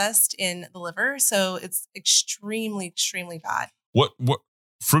processed in the liver, so it's extremely, extremely bad. What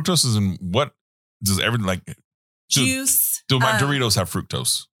fructose is in what? Does everything like juice? Do my Doritos have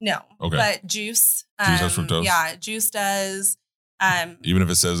fructose? No. Okay. But juice. Juice has fructose? Yeah, juice does. Even if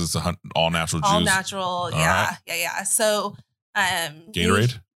it says it's all natural juice? All natural, yeah. So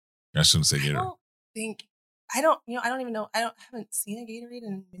Gatorade? I shouldn't say Gatorade. I don't even know. I haven't seen a Gatorade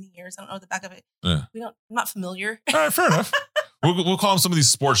in many years. I don't know the back of it. Yeah. I'm not familiar. All right, fair enough. We'll call them some of these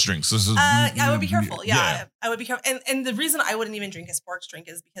sports drinks. I would be careful. Yeah, I would be careful. And the reason I wouldn't even drink a sports drink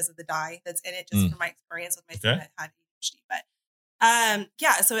is because of the dye that's in it, just from my experience with my son that had ADHD.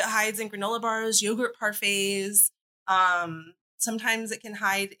 But so it hides in granola bars, yogurt parfaits. Sometimes it can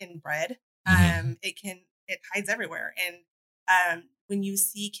hide in bread. It hides everywhere. And when you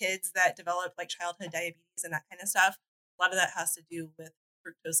see kids that develop like childhood diabetes and that kind of stuff, a lot of that has to do with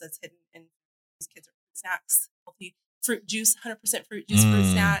fructose that's hidden in these kids' or fruit snacks, healthy fruit juice, 100% fruit juice,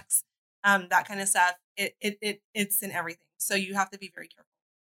 fruit snacks, that kind of stuff. It's in everything. So you have to be very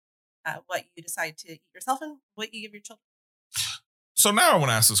careful what you decide to eat yourself and what you give your children. So now I want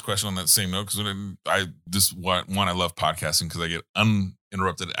to ask this question on that same note, because I love podcasting because I get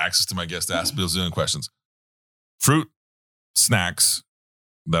uninterrupted access to my guests to ask bazillion questions. Fruit snacks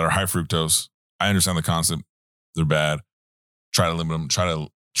that are high fructose, I understand the concept. They're bad. Try to limit them.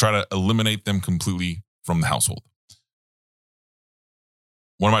 Try to eliminate them completely from the household.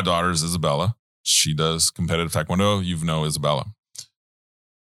 One of my daughters, Isabella, she does competitive taekwondo. You know Isabella.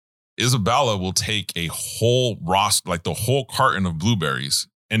 Isabella will take a whole like the whole carton of blueberries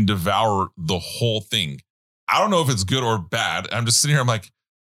and devour the whole thing. I don't know if it's good or bad. I'm just sitting here. I'm like,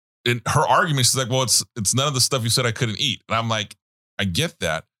 in her argument, she's like, well, it's none of the stuff you said I couldn't eat. And I'm like, I get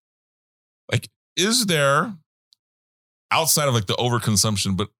that. Like, is there, outside of like the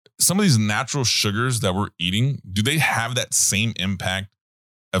overconsumption, but some of these natural sugars that we're eating, do they have that same impact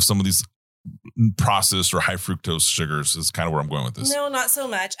of some of these processed or high fructose sugars? Is kind of where I'm going with this. No, not so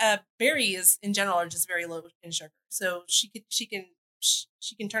much. Berries in general are just very low in sugar. So she can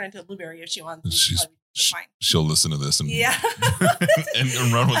turn into a blueberry if she wants. Fine. She'll listen to this and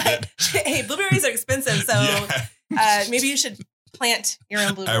and run with it. Hey, blueberries are expensive, so maybe you should plant your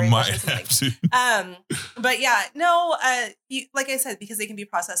own blueberry. I might have to. But yeah, no. Like I said, because they can be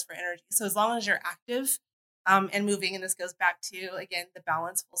processed for energy. So as long as you're active and moving, and this goes back to again the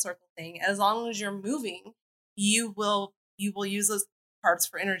balance full circle thing. As long as you're moving, you will use those carbs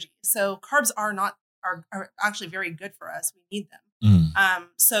for energy. So carbs are actually very good for us. We need them.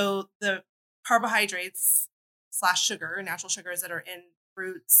 So the carbohydrates / sugar, natural sugars that are in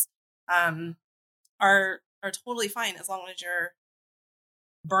fruits, are totally fine as long as you're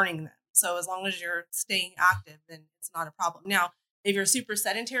burning them. So as long as you're staying active, then it's not a problem. Now, if you're super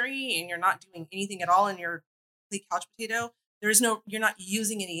sedentary and you're not doing anything at all and you're a complete couch potato, you're not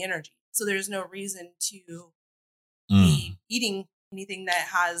using any energy. So there's no reason to be eating anything that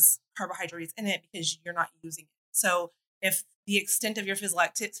has carbohydrates in it because you're not using it. So if the extent of your physical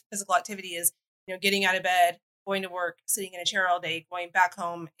activity is, getting out of bed, going to work, sitting in a chair all day, going back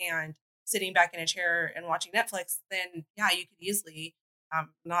home and sitting back in a chair and watching Netflix, then yeah, you could easily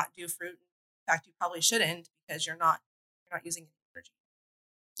not do fruit. In fact, you probably shouldn't because you're not using energy.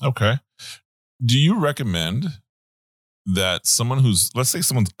 Okay. Do you recommend that let's say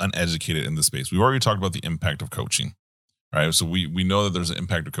someone's uneducated in this space? We've already talked about the impact of coaching, right? So we know that there's an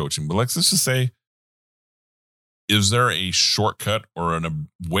impact of coaching, but let's just say, is there a shortcut or a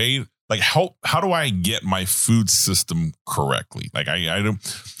way? Like how do I get my food system correctly? Like I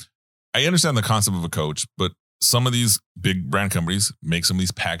understand the concept of a coach, but some of these big brand companies make some of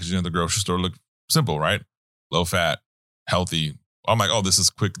these packaging at the grocery store look simple, right? Low fat, healthy. I'm like, oh, this is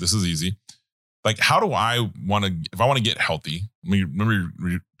quick. This is easy. Like, how do I want to, if I want to get healthy, let me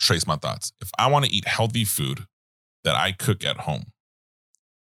retrace my thoughts. If I want to eat healthy food that I cook at home,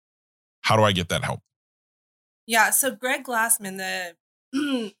 how do I get that help? Yeah. So Greg Glassman, the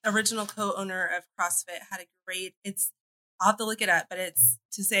original co-owner of CrossFit, had a great, I'll have to look it up, but it's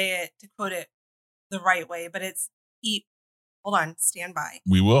to quote it the right way, but it's stand by.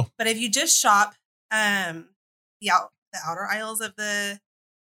 We will. But if you just shop the outer aisles of the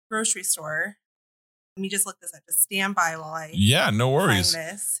grocery store, let me just look this up. Just stand by while I no worries.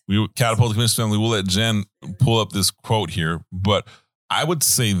 find this. We Catapult the Commission Family. We'll let Jen pull up this quote here, but I would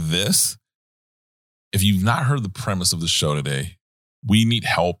say this: if you've not heard the premise of the show today, we need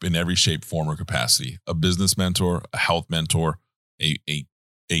help in every shape, form, or capacity. A business mentor, a health mentor, a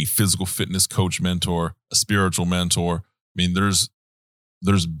physical fitness coach mentor, a spiritual mentor. I mean, there's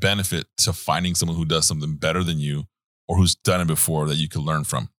benefit to finding someone who does something better than you or who's done it before that you can learn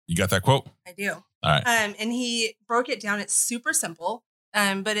from. You got that quote? I do. All right. And he broke it down. It's super simple,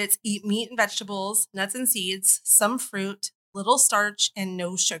 but it's eat meat and vegetables, nuts and seeds, some fruit, little starch, and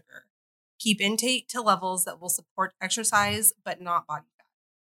no sugar. Keep intake to levels that will support exercise, but not body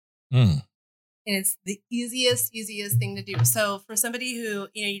fat. And it's the easiest thing to do. So for somebody who,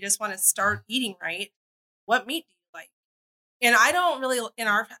 you just want to start eating right, what meat do you like? And I don't really, in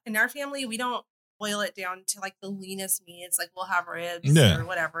our family, we don't boil it down to like the leanest meats. Like we'll have ribs or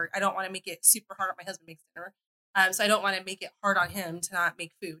whatever. I don't want to make it super hard. My husband makes dinner. So I don't want to make it hard on him to not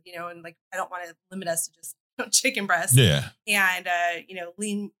make food, and like, I don't want to limit us to just chicken breast and,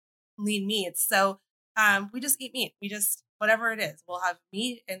 lean meats. So, we just eat meat. We just, whatever it is, we'll have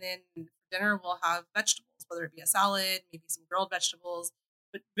meat. And then for dinner, we'll have vegetables, whether it be a salad, maybe some grilled vegetables,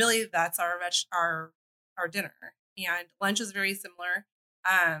 but really that's our dinner. And lunch is very similar.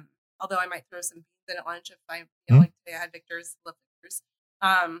 Although I might throw some beans in at lunch if I, like today I had Victor's, love Victor's.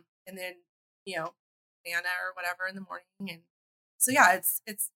 And then, banana or whatever in the morning. And so, yeah, it's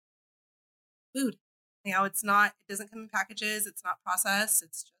food. It doesn't come in packages. It's not processed.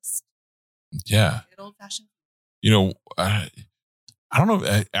 It's just good old fashioned. I don't know.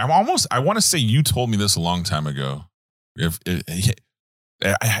 I want to say you told me this a long time ago. If it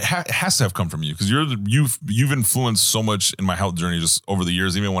has to have come from you because you've influenced so much in my health journey just over the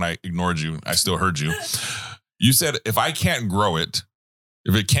years. Even when I ignored you, I still heard you. You said if I can't grow it,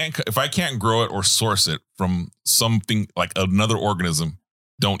 if I can't grow it or source it from something like another organism,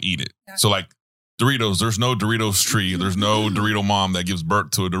 don't eat it. Yeah. So like Doritos, there's no Doritos tree. There's no Dorito mom that gives birth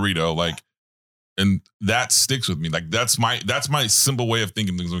to a Dorito. Like, and that sticks with me. Like that's my simple way of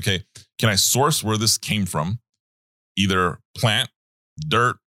thinking things. Okay, can I source where this came from? Either plant,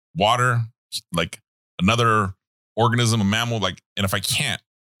 dirt, water, like another organism, a mammal. Like, and if I can't,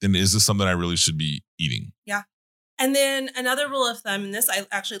 then is this something I really should be eating? Yeah. And then another rule of thumb, and this I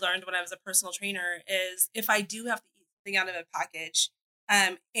actually learned when I was a personal trainer, is if I do have to eat something out of a package,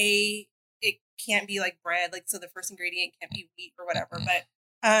 it can't be like bread. Like, so the first ingredient can't be wheat or whatever. But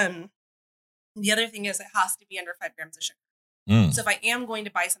the other thing is it has to be under 5 grams of sugar. So if I am going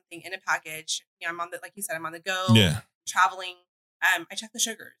to buy something in a package, I'm on like you said, I'm on the go, traveling. I check the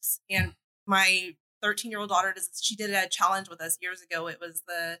sugars. And my 13-year-old daughter she did a challenge with us years ago. It was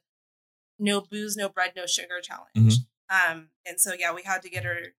the no booze, no bread, no sugar challenge. And so we had to get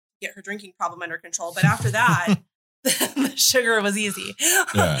her drinking problem under control. But after that, the sugar was easy.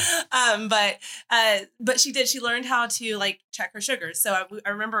 But she learned how to like check her sugars. So I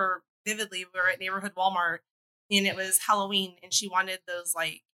remember vividly, we were at neighborhood Walmart and it was Halloween and she wanted those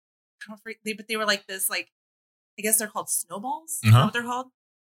like, but they were like this, like, I guess they're called snowballs. Is that what they're called?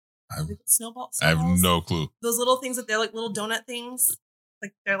 Snowballs? I have no clue. Those little things that they're like little donut things.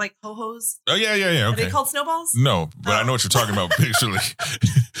 Like they're like ho-hos. Oh, yeah. Okay. Are they called snowballs? No, but I know what you're talking about picturally.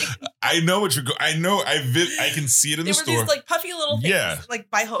 I know what I can see it in the store. They were these like puffy little things,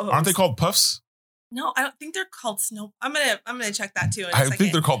 like by ho-hos. Aren't they called puffs? No, I don't think they're called snow. I'm gonna check that too. I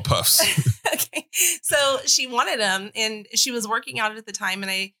think they're called puffs. Okay, so she wanted them, and she was working out at the time,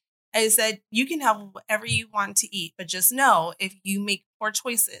 and I said, you can have whatever you want to eat, but just know if you make poor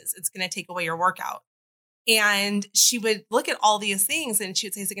choices, it's going to take away your workout. And she would look at all these things and she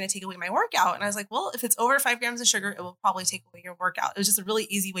would say, is it going to take away my workout? And I was like, well, if it's over 5 grams of sugar, it will probably take away your workout. It was just a really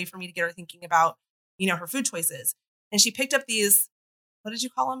easy way for me to get her thinking about, her food choices. And she picked up these, what did you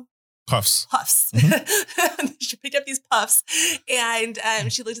call them? Puffs. She picked up these puffs and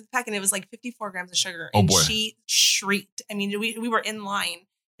she looked at the pack and it was like 54 grams of sugar. Oh, and boy. She shrieked. I mean, we were in line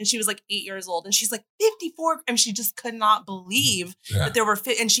and she was like 8 years old and she's like 54. I mean, she just could not believe that there were,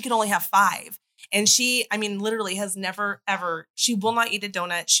 and she could only have 5. And she, I mean, literally has never, ever, she will not eat a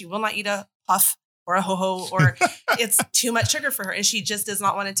donut. She will not eat a puff or a ho-ho, or it's too much sugar for her. And she just does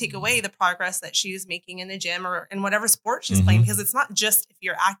not want to take away the progress that she's making in the gym or in whatever sport she's playing, because it's not just if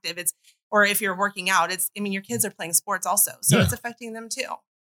you're active, or if you're working out. I mean, your kids are playing sports also. So it's affecting them too.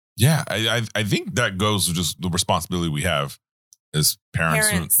 Yeah. I think that goes to just the responsibility we have as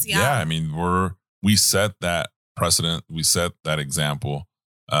parents. I mean, we set that precedent. We set that example.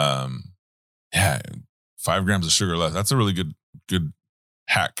 5 grams of sugar less. That's a really good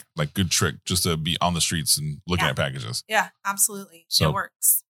hack, like good trick, just to be on the streets and looking at packages. Yeah, absolutely. So, it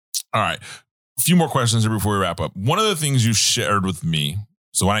works. All right. A few more questions here before we wrap up. One of the things you shared with me,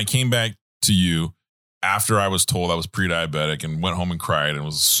 so when I came back to you after I was told I was pre-diabetic and went home and cried and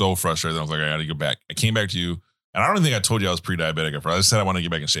was so frustrated, I was like, I got to go back. I came back to you, and I don't think I told you I was pre-diabetic at first. I just said I want to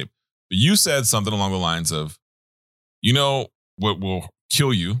get back in shape. But you said something along the lines of, what will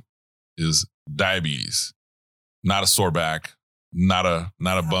kill you is diabetes, not a sore back, not a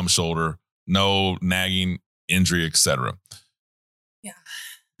bum shoulder, no nagging injury, etc. Yeah.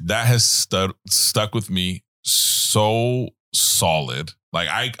 That has stuck with me so solid. Like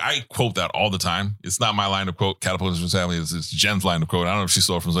I quote that all the time. It's not my line of quote. Catapult Insurance Family it's Jen's line of quote. I don't know if she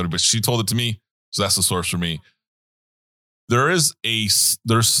stole it from somebody, but she told it to me. So that's the source for me. There's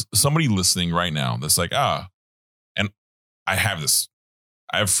somebody listening right now that's like, and I have this.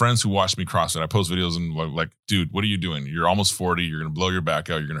 I have friends who watch me CrossFit. I post videos and like, dude, what are you doing? You're almost 40. You're going to blow your back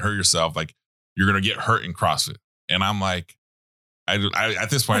out. You're going to hurt yourself. Like, you're going to get hurt in CrossFit. And I'm like, I at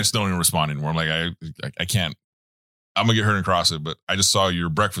this point, I just don't even respond anymore. I'm like, I can't. I'm going to get hurt in CrossFit, but I just saw your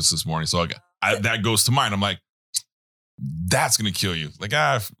breakfast this morning. So that goes to mine. I'm like, that's going to kill you. Like,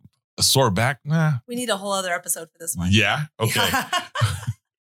 a sore back? Nah. We need a whole other episode for this one. Yeah? Okay.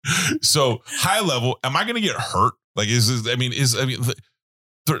 So, high level, am I going to get hurt? Like, I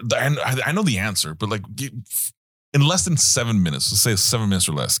know the answer, but like in less than 7 minutes, let's say 7 minutes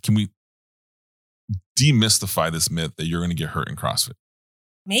or less, can we demystify this myth that you're going to get hurt in CrossFit?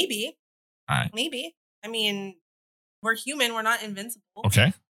 Maybe. All right. Maybe. I mean, we're human. We're not invincible.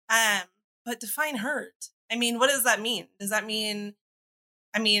 Okay. But define hurt. I mean, what does that mean? Does that mean,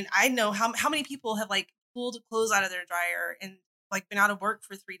 I know how many people have like pulled clothes out of their dryer and like been out of work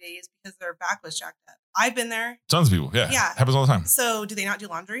for 3 days because their back was jacked up. I've been there. Tons of people. Yeah. Happens all the time. So do they not do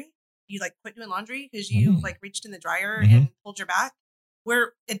laundry? You like quit doing laundry because you like reached in the dryer and pulled your back?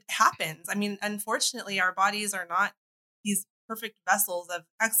 Where it happens. I mean, unfortunately, our bodies are not these perfect vessels of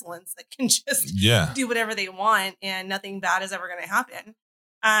excellence that can just do whatever they want and nothing bad is ever going to happen.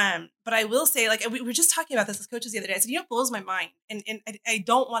 But I will say, like, we were just talking about this as coaches the other day. I said, it blows my mind. And I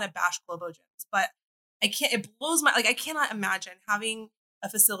don't want to bash Globo gyms, but it blows my, like, I cannot imagine having a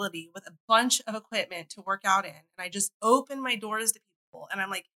facility with a bunch of equipment to work out in. And I just open my doors to people and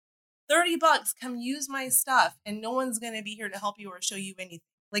I'm like, $30, come use my stuff. And no one's going to be here to help you or show you anything.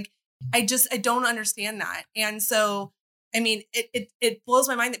 Like, I don't understand that. And so, I mean, it blows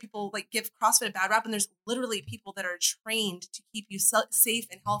my mind that people like give CrossFit a bad rap. And there's literally people that are trained to keep you safe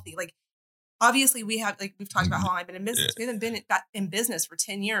and healthy. Like, obviously we've talked about how long I've been in business. We haven't been in business for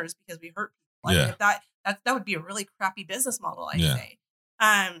 10 years because we hurt people. I mean, that would be a really crappy business model, I'd say.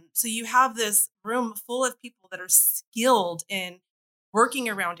 So you have this room full of people that are skilled in working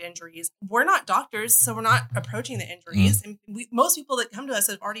around injuries. We're not doctors, so we're not approaching the injuries. And most people that come to us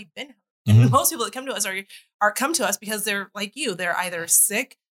have already been hurt. And most people that come to us come to us because they're like you. They're either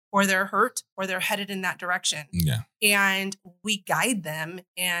sick or they're hurt or they're headed in that direction. Yeah. And we guide them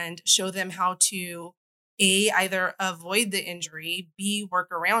and show them how to either avoid the injury, B,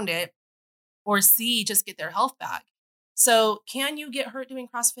 work around it, or C, just get their health back. So can you get hurt doing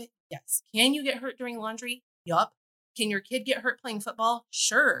CrossFit? Yes. Can you get hurt doing laundry? Yup. Can your kid get hurt playing football?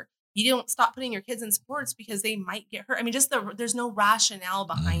 Sure. You don't stop putting your kids in sports because they might get hurt. I mean, there's no rationale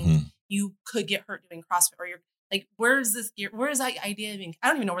behind you could get hurt doing CrossFit, or you're like, where's that idea being? I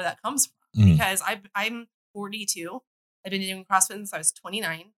don't even know where that comes from because I'm 42. I've been doing CrossFit since I was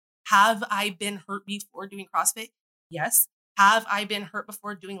 29. Have I been hurt before doing CrossFit? Yes. Have I been hurt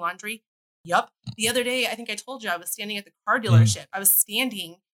before doing laundry? Yup. The other day, I think I told you I was standing at the car dealership. I was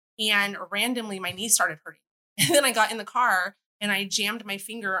standing and randomly my knee started hurting. And then I got in the car and I jammed my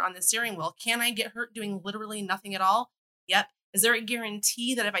finger on the steering wheel. Can I get hurt doing literally nothing at all? Yep. Is there a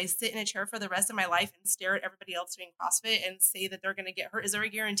guarantee that if I sit in a chair for the rest of my life and stare at everybody else doing CrossFit and say that they're going to get hurt, is there a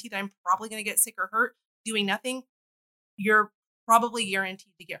guarantee that I'm probably going to get sick or hurt doing nothing? You're probably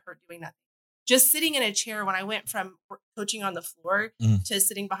guaranteed to get hurt doing nothing. Just sitting in a chair, when I went from coaching on the floor to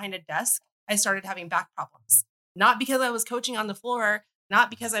sitting behind a desk, I started having back problems. Not because I was coaching on the floor, not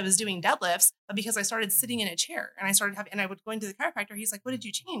because I was doing deadlifts, but because I started sitting in a chair and I started having, and I would go into the chiropractor. He's like, what did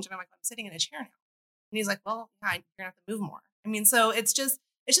you change? And I'm like, I'm sitting in a chair now. And he's like, well, yeah, you're gonna have to move more. I mean, so it's just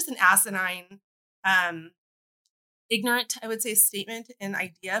an asinine, ignorant, I would say, statement and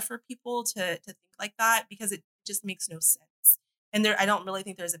idea for people to think like that, because it just makes no sense. And I don't really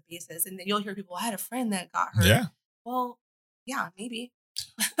think there's a basis. And then you'll hear people, I had a friend that got hurt. Yeah. Well, yeah, maybe.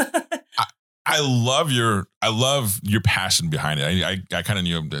 I love your passion behind it. I kind of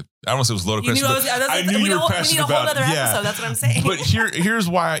knew that. I don't want to say it was loaded question, but I knew you were passionate about it. Episode, that's what I'm saying. But here's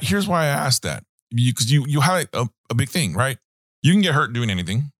why I asked that. Because you highlight a big thing, right? You can get hurt doing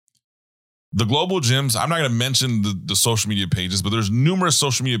anything. The global gyms, I'm not going to mention the social media pages, but there's numerous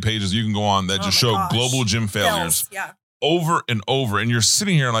social media pages you can go on that just show global gym failures over and over. And you're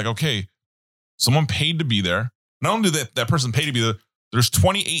sitting here like, okay, someone paid to be there. Not only did that person pay to be there, there's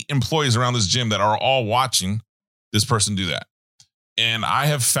 28 employees around this gym that are all watching this person do that. And I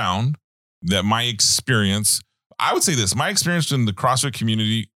have found that my experience, I would say this, my experience in the CrossFit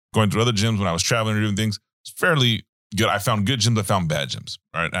community, going to other gyms when I was traveling or doing things, is fairly good. I found good gyms. I found bad gyms.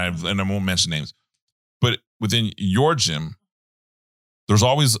 All right. And I won't mention names. But within your gym, there's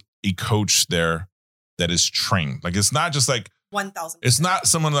always a coach there that is trained. Like, it's not just like 1,000%. It's not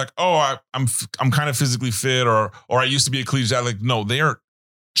someone like, oh, I'm kind of physically fit or I used to be a collegiate athlete. Like, no, they are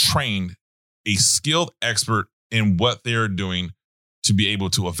trained, a skilled expert in what they are doing to be able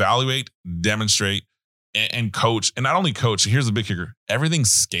to evaluate, demonstrate, and coach. And not only coach, here's the big kicker, everything's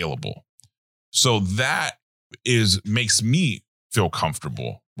scalable. So that makes me feel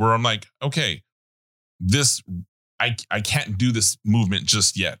comfortable where I'm like, okay, I can't do this movement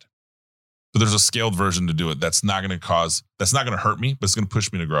just yet. But there's a scaled version to do it. That's not going to hurt me, but it's going to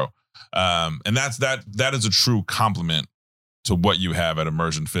push me to grow. And that is a true compliment to what you have at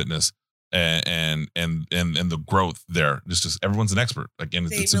Immersion Fitness and the growth there. Just everyone's an expert. Again,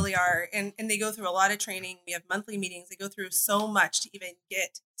 they really are. And they go through a lot of training. We have monthly meetings. They go through so much to even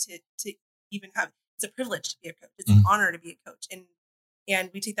get to even have, it's a privilege to be a coach. It's an honor to be a coach.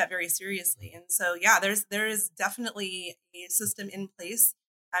 And we take that very seriously. And so, yeah, there is definitely a system in place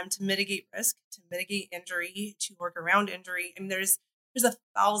to mitigate risk, to mitigate injury, to work around injury. I mean, there's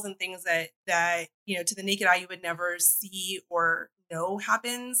 1,000 things that to the naked eye you would never see or know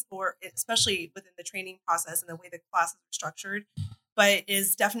happens, or especially within the training process and the way the classes are structured, but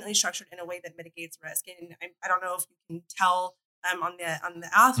is definitely structured in a way that mitigates risk. And I don't know if you can tell on the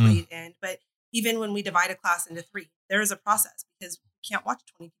athlete end, but even when we divide a class into 3, there is a process, because we can't watch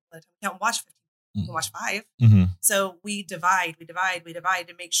 20 people at a time. We can't watch 15. We can watch 5. So we divide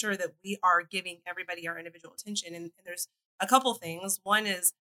to make sure that we are giving everybody our individual attention. And there's a couple things. One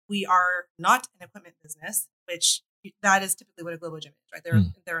is we are not an equipment business, which that is typically what a global gym is, right?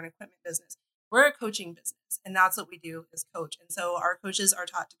 They're an equipment business. We're a coaching business, and that's what we do is coach. And so our coaches are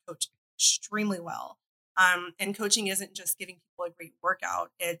taught to coach extremely well. And coaching isn't just giving people a great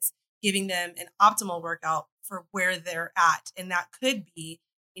workout. It's giving them an optimal workout for where they're at. And that could be,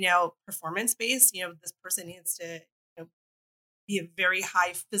 performance based. This person needs to be a very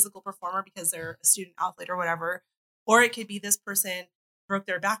high physical performer because they're a student athlete or whatever. Or it could be this person broke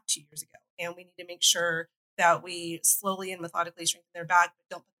their back 2 years ago, and we need to make sure that we slowly and methodically strengthen their back, but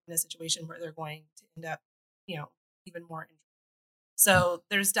don't put them in a situation where they're going to end up, even more injured. So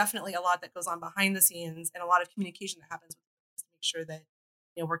there's definitely a lot that goes on behind the scenes, and a lot of communication that happens with them to make sure that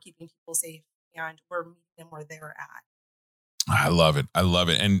we're keeping people safe and we're meeting them where they're at. I love it.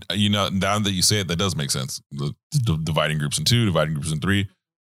 And now that you say it, that does make sense. Dividing groups in 2, dividing groups in 3.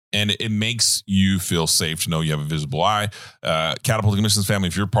 And it makes you feel safe to know you have a visible eye. Catapult Commissions family,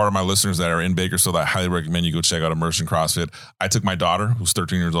 if you're part of my listeners that are in Bakersfield, I highly recommend you go check out Immersion CrossFit. I took my daughter, who's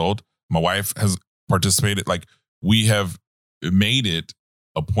 13 years old. My wife has participated. Like, we have made it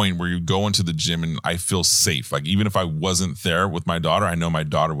a point where you go into the gym and I feel safe. Like, even if I wasn't there with my daughter, I know my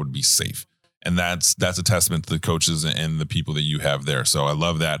daughter would be safe. And that's a testament to the coaches and the people that you have there. So I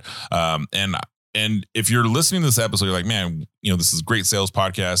love that. And if you're listening to this episode, you're like, man, this is a great sales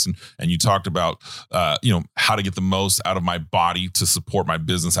podcast. And you talked about, how to get the most out of my body to support my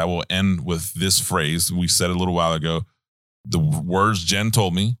business. I will end with this phrase. We said it a little while ago. The words Jen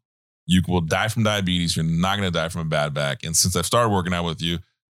told me, you will die from diabetes. You're not going to die from a bad back. And since I've started working out with you,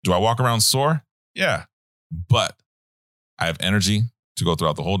 do I walk around sore? Yeah. But I have energy to go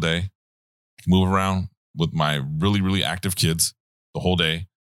throughout the whole day. Move around with my really, really active kids the whole day.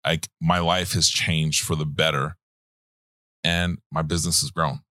 My life has changed for the better, and my business has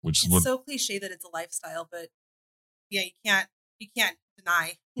grown. Which is so cliche that it's a lifestyle, but yeah, you you can't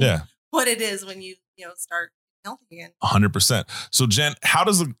deny what it is when you start healthy again. 100%. So Jen, how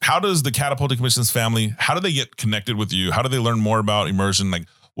does the Catapulting Commissions family, how do they get connected with you? How do they learn more about immersion? Like,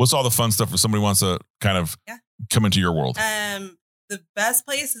 what's all the fun stuff if somebody wants to kind of come into your world? The best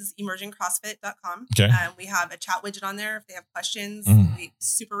place is immersioncrossfit.com. Okay. We have a chat widget on there if they have questions.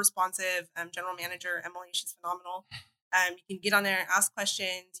 Super responsive. General manager Emily, she's phenomenal. You can get on there and ask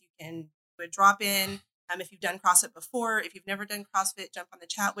questions. You can do a drop in. If you've done CrossFit before, if you've never done CrossFit, jump on the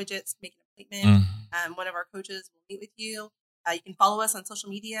chat widgets, make an appointment. One of our coaches will meet with you. You can follow us on social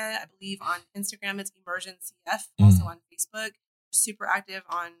media. I believe on Instagram, it's ImmersionCF. Also on Facebook. We're super active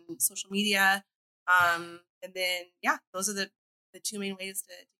on social media. And then, those are the two main ways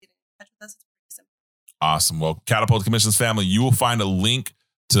to get in touch with us. It's pretty simple. Awesome. Well, Catapulting Commissions family, you will find a link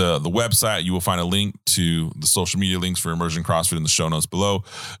to the website. You will find a link to the social media links for Immersion CrossFit in the show notes below.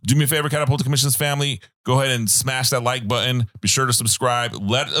 Do me a favor, Catapulting Commissions family, go ahead and smash that like button. Be sure to subscribe.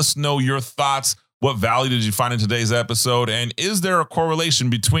 Let us know your thoughts. What value did you find in today's episode? And is there a correlation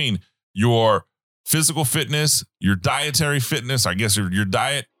between your physical fitness, your dietary fitness, I guess your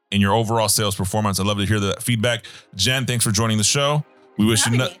diet, and your overall sales performance? I'd love to hear that feedback. Jen, thanks for joining the show. We wish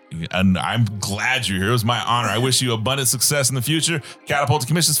you, and I'm glad you're here. It was my honor. I wish you abundant success in the future. Catapulting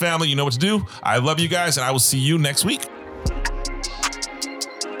Commissions family, you know what to do. I love you guys, and I will see you next week.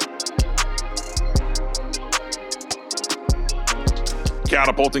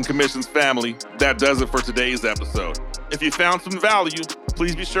 Catapulting Commissions family, that does it for today's episode. If you found some value,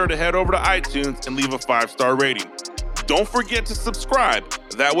 please be sure to head over to iTunes and leave a 5-star rating. Don't forget to subscribe.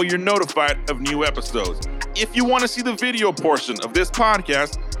 That way you're notified of new episodes. If you want to see the video portion of this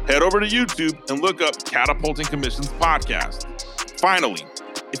podcast, head over to YouTube and look up Catapulting Commissions Podcast. Finally,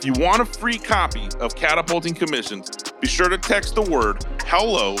 if you want a free copy of Catapulting Commissions, be sure to text the word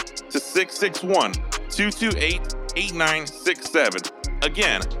HELLO to 661-228-8967.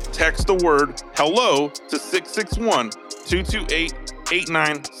 Again, text the word HELLO to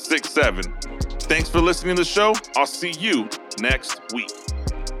 661-228-8967. Thanks for listening to the show. I'll see you next week.